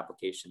variety of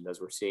applications,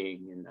 as we're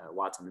seeing in the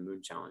Watts on the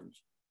Moon Challenge.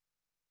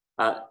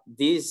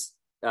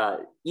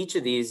 Each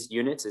of these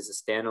units is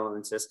a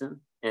standalone system,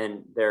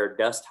 and they're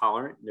dust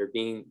tolerant. They're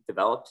being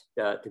developed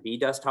to be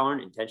dust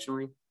tolerant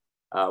intentionally.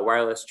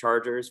 Wireless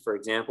chargers, for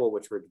example,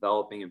 which we're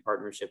developing in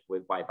partnership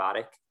with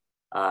Wybotic,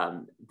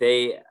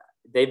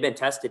 they've been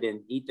tested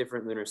in 8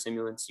 different lunar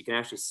simulants. You can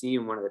actually see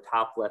in one of the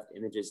top left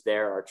images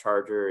there, our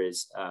charger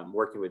is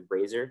working with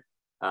Razer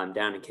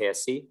down in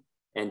KSC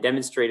and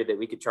demonstrated that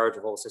we could charge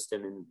a whole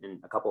system in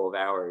a couple of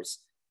hours.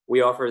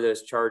 We offer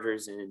those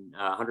chargers in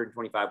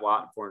 125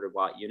 watt and 400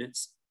 watt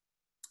units.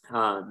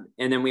 And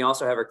then we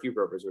also have our Cube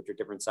rovers, which are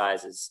different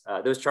sizes.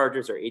 Those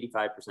chargers are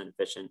 85%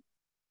 efficient.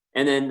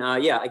 And then,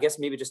 I guess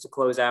maybe just to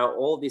close out,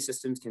 all of these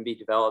systems can be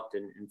developed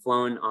and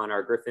flown on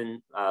our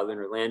Griffin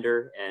lunar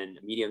lander and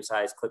a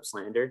medium-sized CLIPS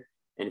lander.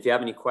 And if you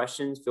have any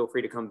questions, feel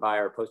free to come by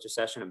our poster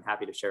session. I'm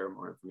happy to share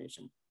more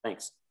information.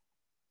 Thanks.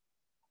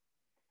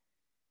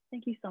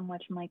 Thank you so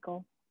much,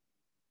 Michael.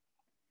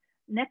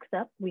 Next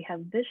up, we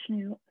have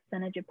Vishnu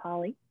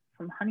Senajapalli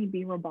from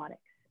Honeybee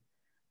Robotics.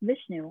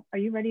 Vishnu, are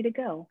you ready to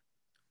go?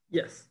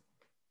 Yes.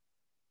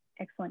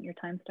 Excellent. Your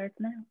time starts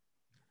now.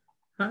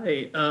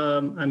 Hi,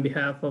 on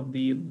behalf of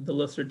the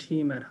Lister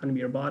team at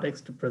Honeybee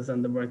Robotics to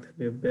present the work that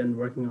we've been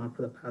working on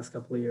for the past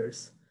couple of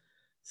years.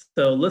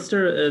 So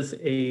Lister is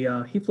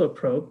a heat flow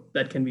probe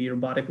that can be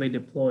robotically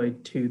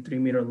deployed to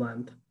 3-meter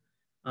length.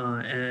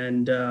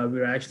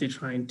 We're actually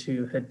trying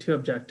to hit two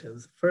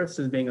objectives. First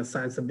is being a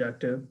science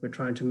objective. We're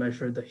trying to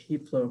measure the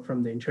heat flow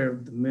from the interior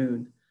of the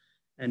moon.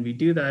 And we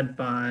do that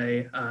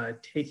by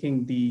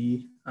taking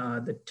the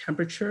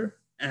temperature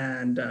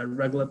and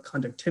regolith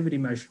conductivity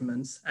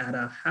measurements at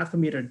a 0.5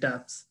 meter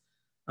depth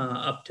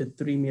up to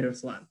 3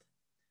 meters length.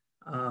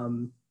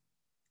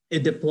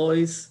 It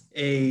deploys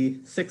a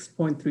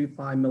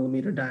 6.35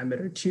 millimeter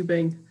diameter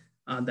tubing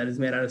that is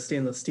made out of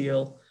stainless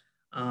steel,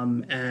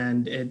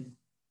 and it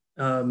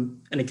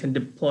can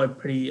deploy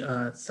pretty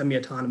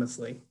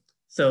semi-autonomously.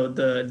 So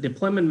the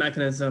deployment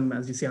mechanism,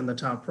 as you see on the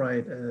top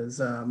right, is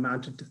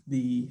mounted to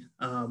the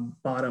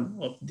bottom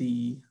of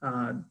the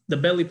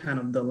belly pan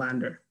of the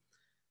lander,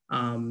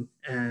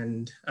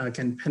 and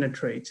can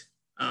penetrate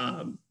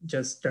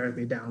just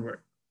directly downward.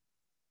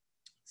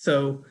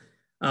 So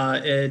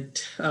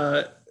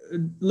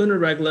lunar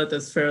regolith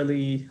is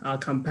fairly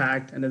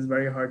compact and is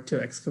very hard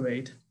to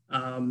excavate.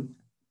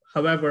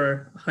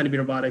 However, Honeybee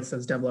Robotics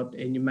has developed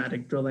a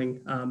pneumatic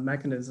drilling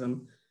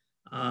mechanism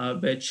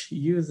which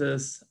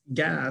uses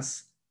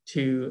gas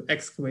to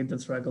excavate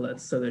this regolith,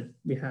 so that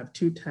we have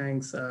two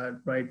tanks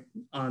right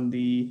on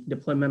the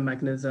deployment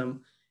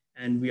mechanism,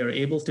 and we are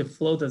able to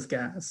flow this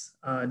gas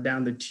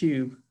down the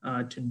tube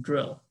to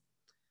drill.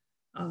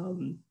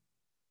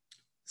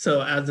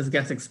 So as this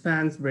gas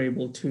expands, we're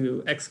able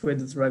to excavate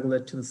this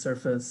regolith to the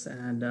surface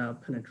and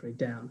penetrate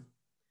down.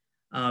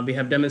 We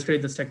have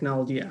demonstrated this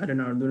technology out in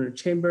our lunar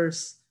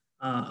chambers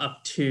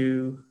up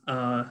to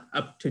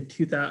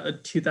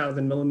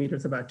 2,000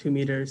 millimeters, about 2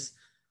 meters,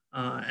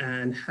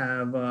 and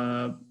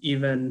have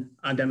even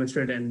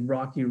demonstrated in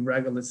rocky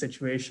regolith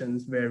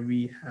situations where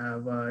we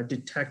have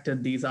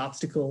detected these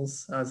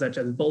obstacles such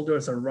as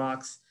boulders or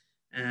rocks,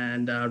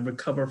 and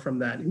recover from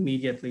that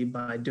immediately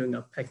by doing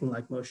a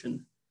pecking-like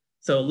motion.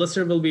 So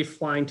Lister will be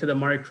flying to the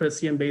Mare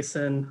Crisium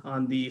Basin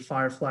on the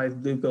Firefly's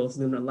Blue Ghost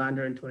lunar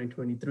lander in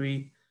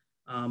 2023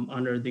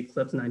 under the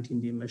Eclipse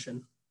 19D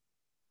mission.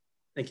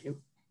 Thank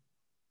you.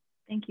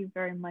 Thank you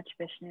very much,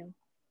 Vishnu.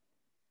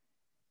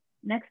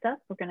 Next up,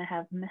 we're going to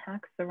have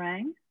Mihak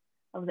Sarang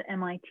of the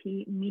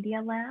MIT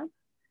Media Lab.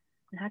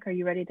 Mihak, are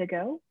you ready to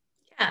go?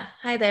 Yeah,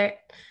 hi there.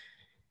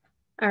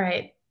 All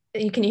right,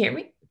 can you hear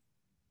me?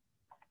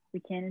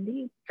 We can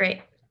indeed.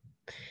 Great.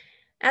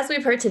 As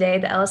we've heard today,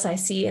 the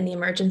LSIC and the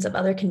emergence of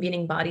other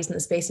convening bodies in the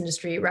space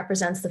industry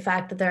represents the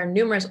fact that there are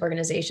numerous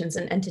organizations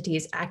and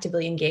entities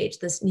actively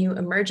engaged this new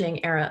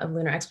emerging era of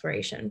lunar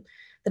exploration.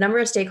 The number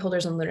of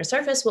stakeholders on the lunar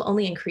surface will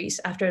only increase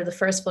after the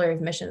first flurry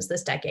of missions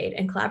this decade,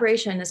 and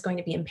collaboration is going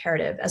to be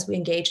imperative as we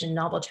engage in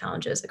novel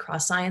challenges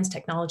across science,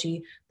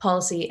 technology,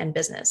 policy, and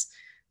business.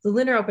 The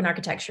lunar open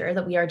architecture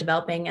that we are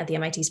developing at the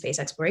MIT Space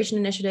Exploration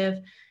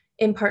Initiative,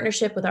 in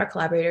partnership with our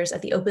collaborators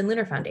at the Open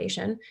Lunar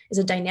Foundation, is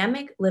a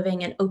dynamic,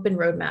 living, and open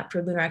roadmap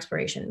for lunar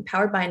exploration,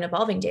 powered by an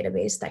evolving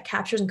database that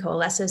captures and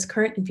coalesces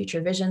current and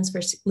future visions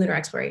for lunar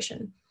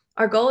exploration.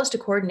 Our goal is to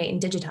coordinate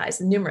and digitize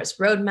the numerous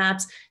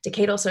roadmaps,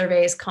 decadal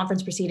surveys,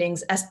 conference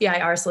proceedings,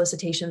 SBIR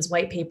solicitations,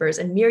 white papers,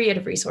 and myriad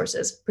of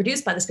resources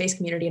produced by the space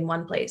community in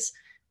one place.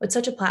 With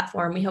such a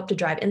platform, we hope to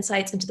drive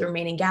insights into the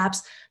remaining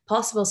gaps,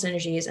 possible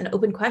synergies, and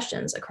open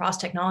questions across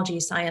technology,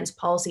 science,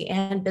 policy,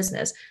 and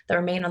business that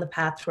remain on the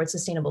path towards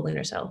sustainable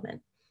lunar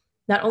settlement.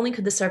 Not only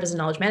could this serve as a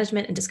knowledge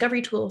management and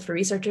discovery tool for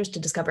researchers to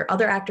discover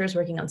other actors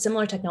working on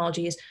similar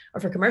technologies, or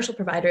for commercial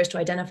providers to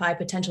identify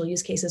potential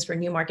use cases for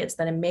new markets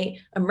that may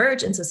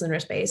emerge in cislunar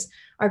space,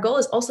 our goal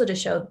is also to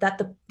show that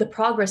the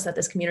progress that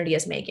this community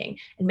is making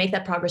and make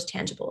that progress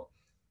tangible.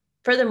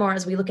 Furthermore,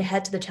 as we look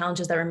ahead to the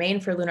challenges that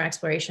remain for lunar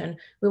exploration,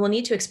 we will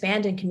need to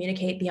expand and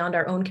communicate beyond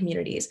our own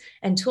communities,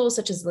 and tools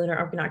such as lunar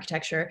open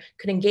architecture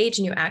could engage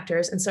new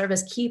actors and serve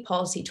as key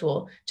policy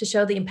tool to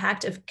show the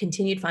impact of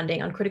continued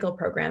funding on critical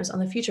programs on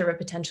the future of a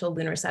potential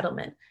lunar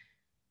settlement.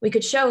 We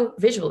could show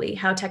visually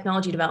how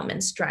technology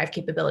developments drive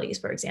capabilities,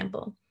 for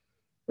example.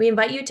 We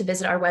invite you to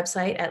visit our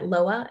website at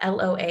loa.mit.edu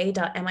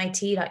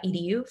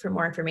for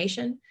more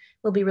information.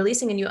 We'll be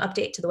releasing a new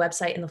update to the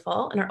website in the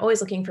fall and are always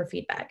looking for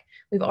feedback.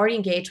 We've already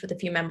engaged with a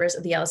few members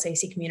of the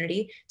LSIC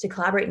community to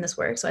collaborate in this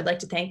work, so I'd like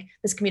to thank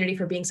this community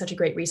for being such a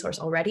great resource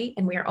already,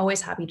 and we are always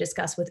happy to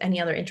discuss with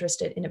any other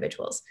interested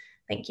individuals.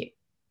 Thank you.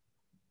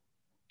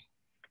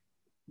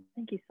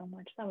 Thank you so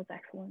much. That was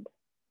excellent.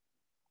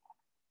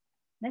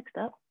 Next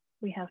up,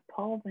 we have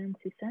Paul Van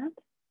Toussaint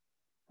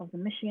of the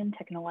Michigan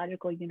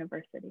Technological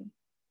University.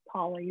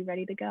 Paul, are you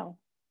ready to go?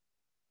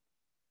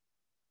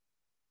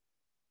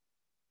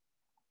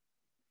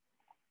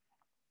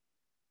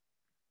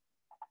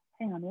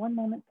 Hang on one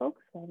moment,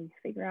 folks, while we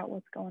figure out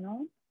what's going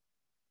on.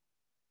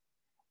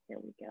 Here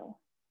we go.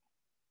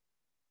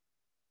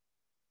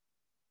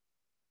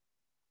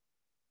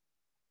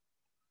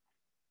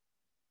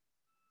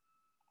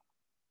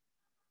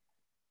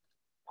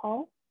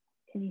 Paul,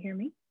 can you hear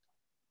me?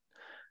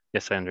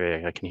 Yes,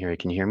 Andrea, I can hear you.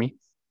 Can you hear me?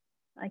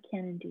 I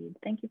can indeed.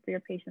 Thank you for your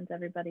patience,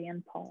 everybody,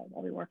 and Paul,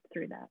 while we work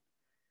through that.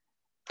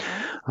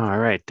 All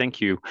right,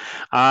 thank you.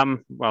 Well,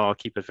 I'll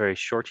keep it very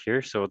short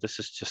here. So this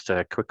is just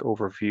a quick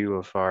overview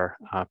of our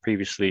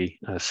previously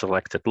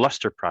selected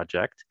Luster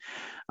project.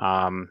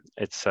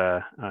 It's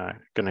going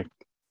to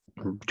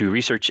do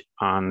research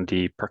on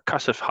the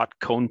percussive hot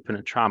cone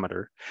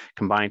penetrometer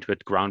combined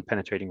with ground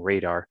penetrating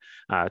radar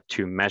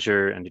to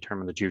measure and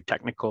determine the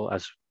geotechnical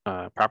as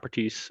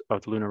properties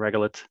of the lunar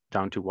regolith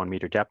down to 1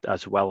 meter depth,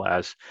 as well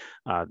as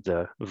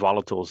the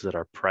volatiles that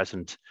are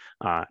present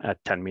at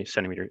 10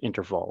 centimeter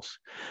intervals.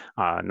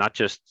 Not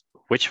just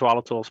which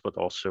volatiles, but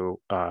also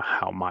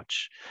how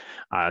much.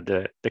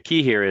 The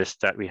key here is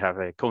that we have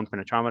a cone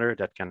penetrometer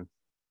that can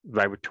in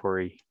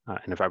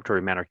a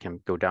vibratory manner can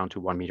go down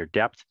to 1 meter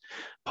depth,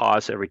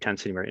 pause every 10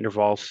 centimeter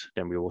intervals,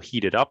 then we will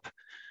heat it up.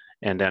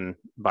 And then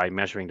by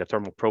measuring the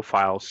thermal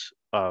profiles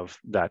of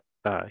that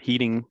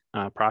heating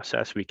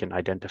process, we can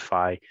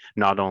identify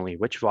not only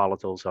which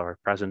volatiles are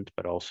present,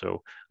 but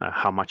also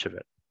how much of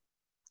it.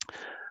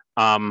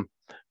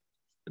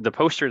 The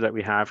poster that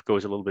we have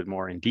goes a little bit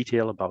more in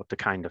detail about the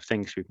kind of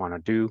things we want to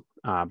do,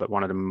 but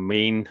one of the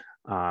main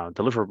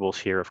deliverables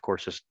here, of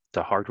course, is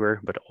the hardware,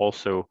 but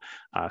also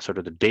sort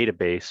of the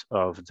database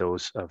of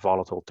those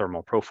volatile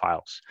thermal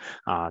profiles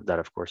that,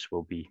 of course,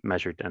 will be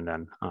measured and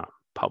then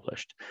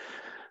published.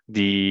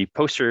 The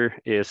poster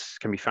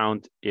can be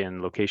found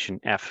in location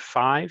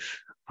F5,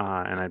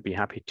 and I'd be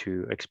happy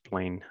to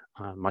explain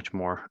much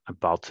more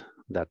about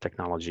that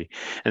technology.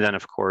 And then,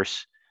 of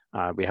course,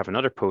 we have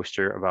another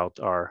poster about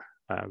our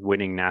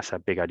winning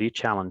NASA Big ID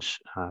Challenge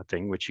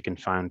thing, which you can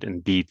find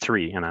in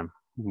B3, and I'm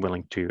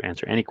willing to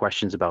answer any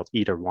questions about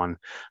either one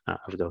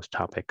of those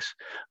topics.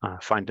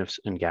 Find us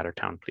in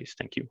Gathertown, please.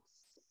 Thank you.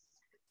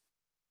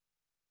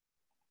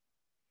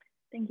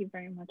 Thank you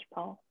very much,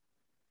 Paul.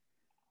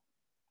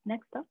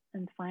 Next up,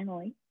 and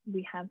finally,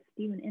 we have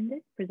Stephen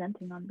Indig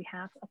presenting on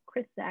behalf of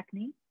Chris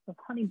Zachney of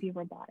Honeybee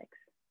Robotics.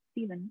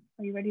 Stephen,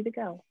 are you ready to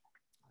go?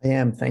 I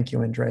am. Thank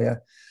you, Andrea.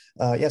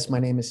 Yes, my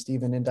name is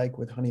Stephen Indyke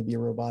with Honeybee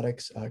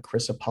Robotics.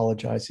 Chris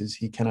apologizes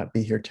he cannot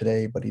be here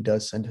today, but he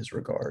does send his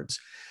regards.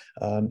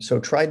 So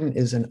Trident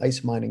is an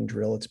ice mining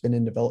drill. It's been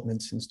in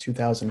development since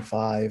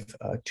 2005.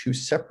 2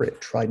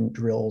 separate Trident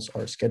drills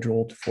are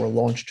scheduled for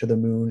launch to the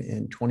moon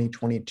in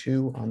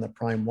 2022 on the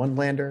Prime 1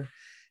 lander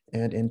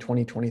and in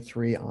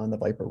 2023 on the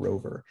Viper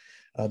rover.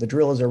 The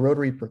drill is a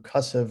rotary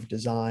percussive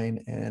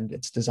design, and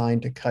it's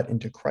designed to cut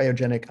into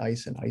cryogenic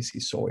ice and icy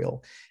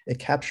soil. It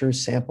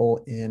captures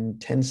sample in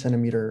 10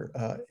 centimeter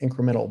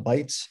incremental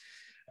bites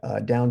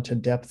down to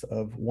depth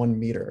of 1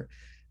 meter.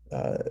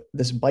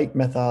 This bite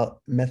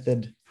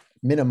method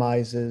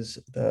minimizes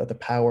the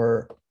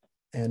power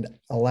and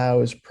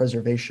allows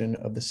preservation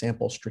of the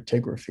sample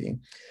stratigraphy.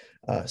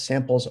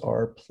 Samples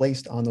are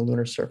placed on the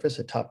lunar surface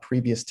atop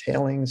previous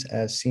tailings,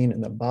 as seen in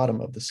the bottom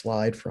of the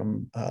slide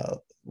from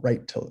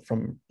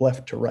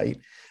left to right,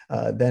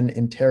 then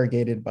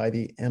interrogated by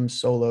the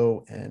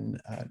M-Solo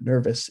and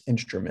Nervous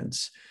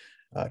instruments.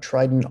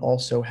 Trident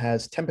also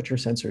has temperature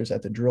sensors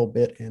at the drill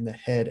bit and the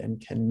head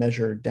and can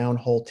measure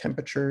downhole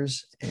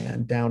temperatures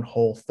and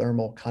downhole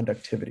thermal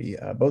conductivity.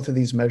 Both of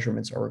these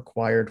measurements are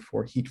required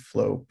for heat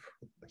flow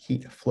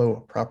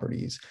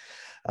properties.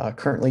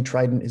 Currently,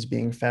 Trident is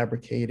being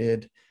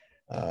fabricated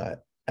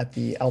at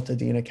the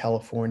Altadena,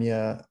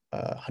 California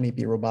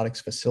Honeybee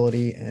Robotics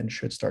facility and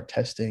should start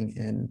testing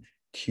in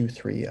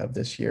Q3 of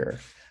this year.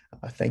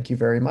 Thank you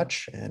very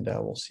much, and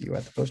we'll see you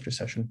at the poster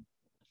session.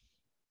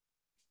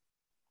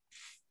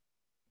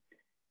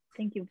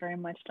 Thank you very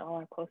much to all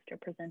our poster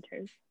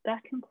presenters.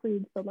 That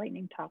concludes the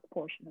lightning talk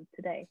portion of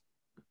today.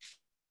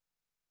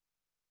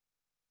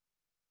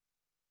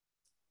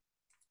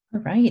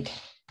 All right.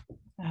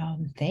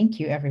 Thank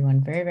you,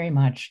 everyone, very, very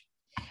much.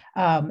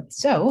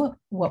 So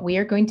what we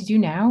are going to do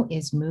now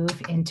is move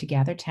into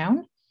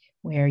Gathertown,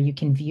 where you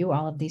can view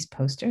all of these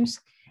posters.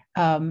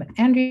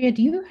 Andrea,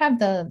 do you have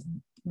the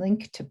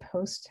link to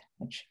post?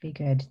 That should be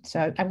good.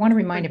 So I want to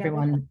remind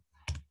everyone,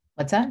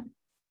 what's that?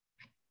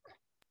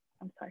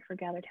 I'm sorry, for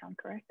Gathertown,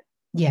 correct?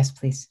 Yes,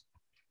 please.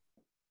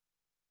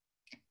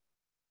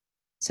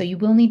 So you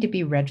will need to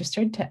be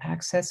registered to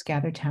access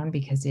Gathertown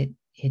because it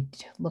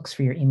looks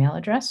for your email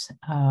address.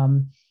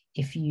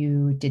 If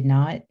you did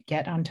not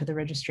get onto the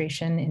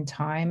registration in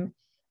time,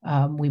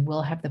 we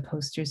will have the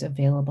posters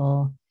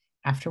available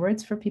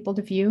afterwards for people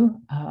to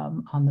view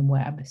on the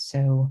web.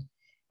 So,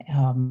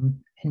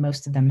 and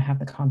most of them have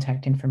the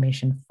contact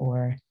information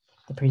for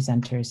the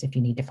presenters if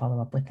you need to follow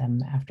up with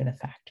them after the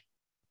fact.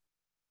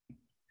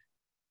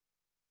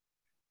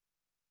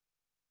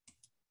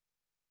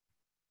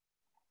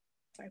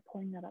 Sorry,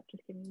 pulling that up.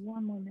 Just give me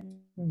one more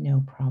minute.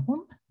 No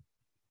problem.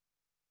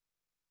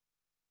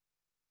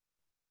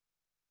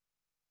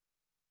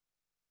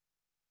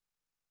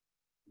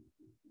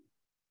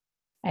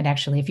 And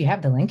actually, if you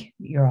have the link,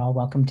 you're all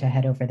welcome to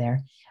head over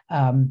there.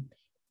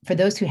 For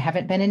those who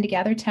haven't been into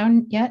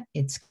Gathertown yet,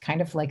 it's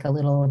kind of like a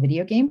little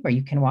video game where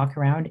you can walk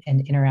around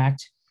and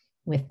interact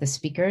with the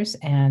speakers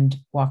and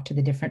walk to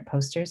the different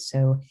posters.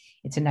 So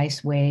it's a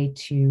nice way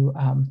to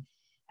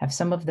have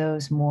some of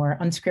those more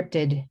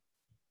unscripted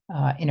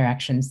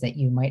interactions that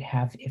you might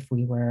have if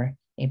we were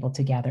able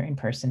to gather in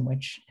person,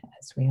 which,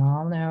 as we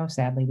all know,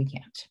 sadly, we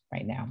can't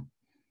right now.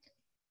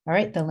 All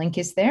right, the link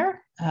is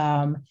there.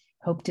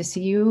 Hope to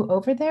see you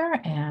over there,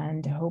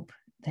 and hope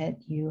that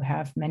you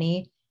have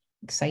many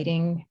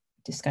exciting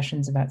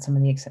discussions about some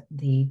of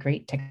the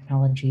great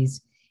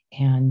technologies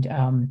and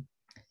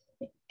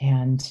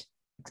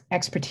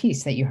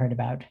expertise that you heard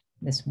about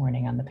this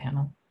morning on the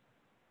panel.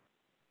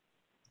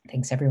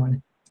 Thanks,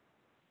 everyone.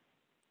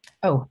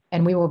 Oh,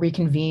 and we will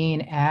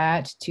reconvene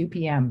at 2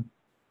 p.m.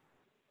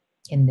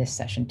 in this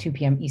session, 2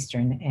 p.m.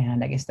 Eastern,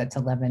 and I guess that's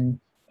 11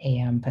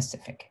 a.m.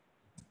 Pacific.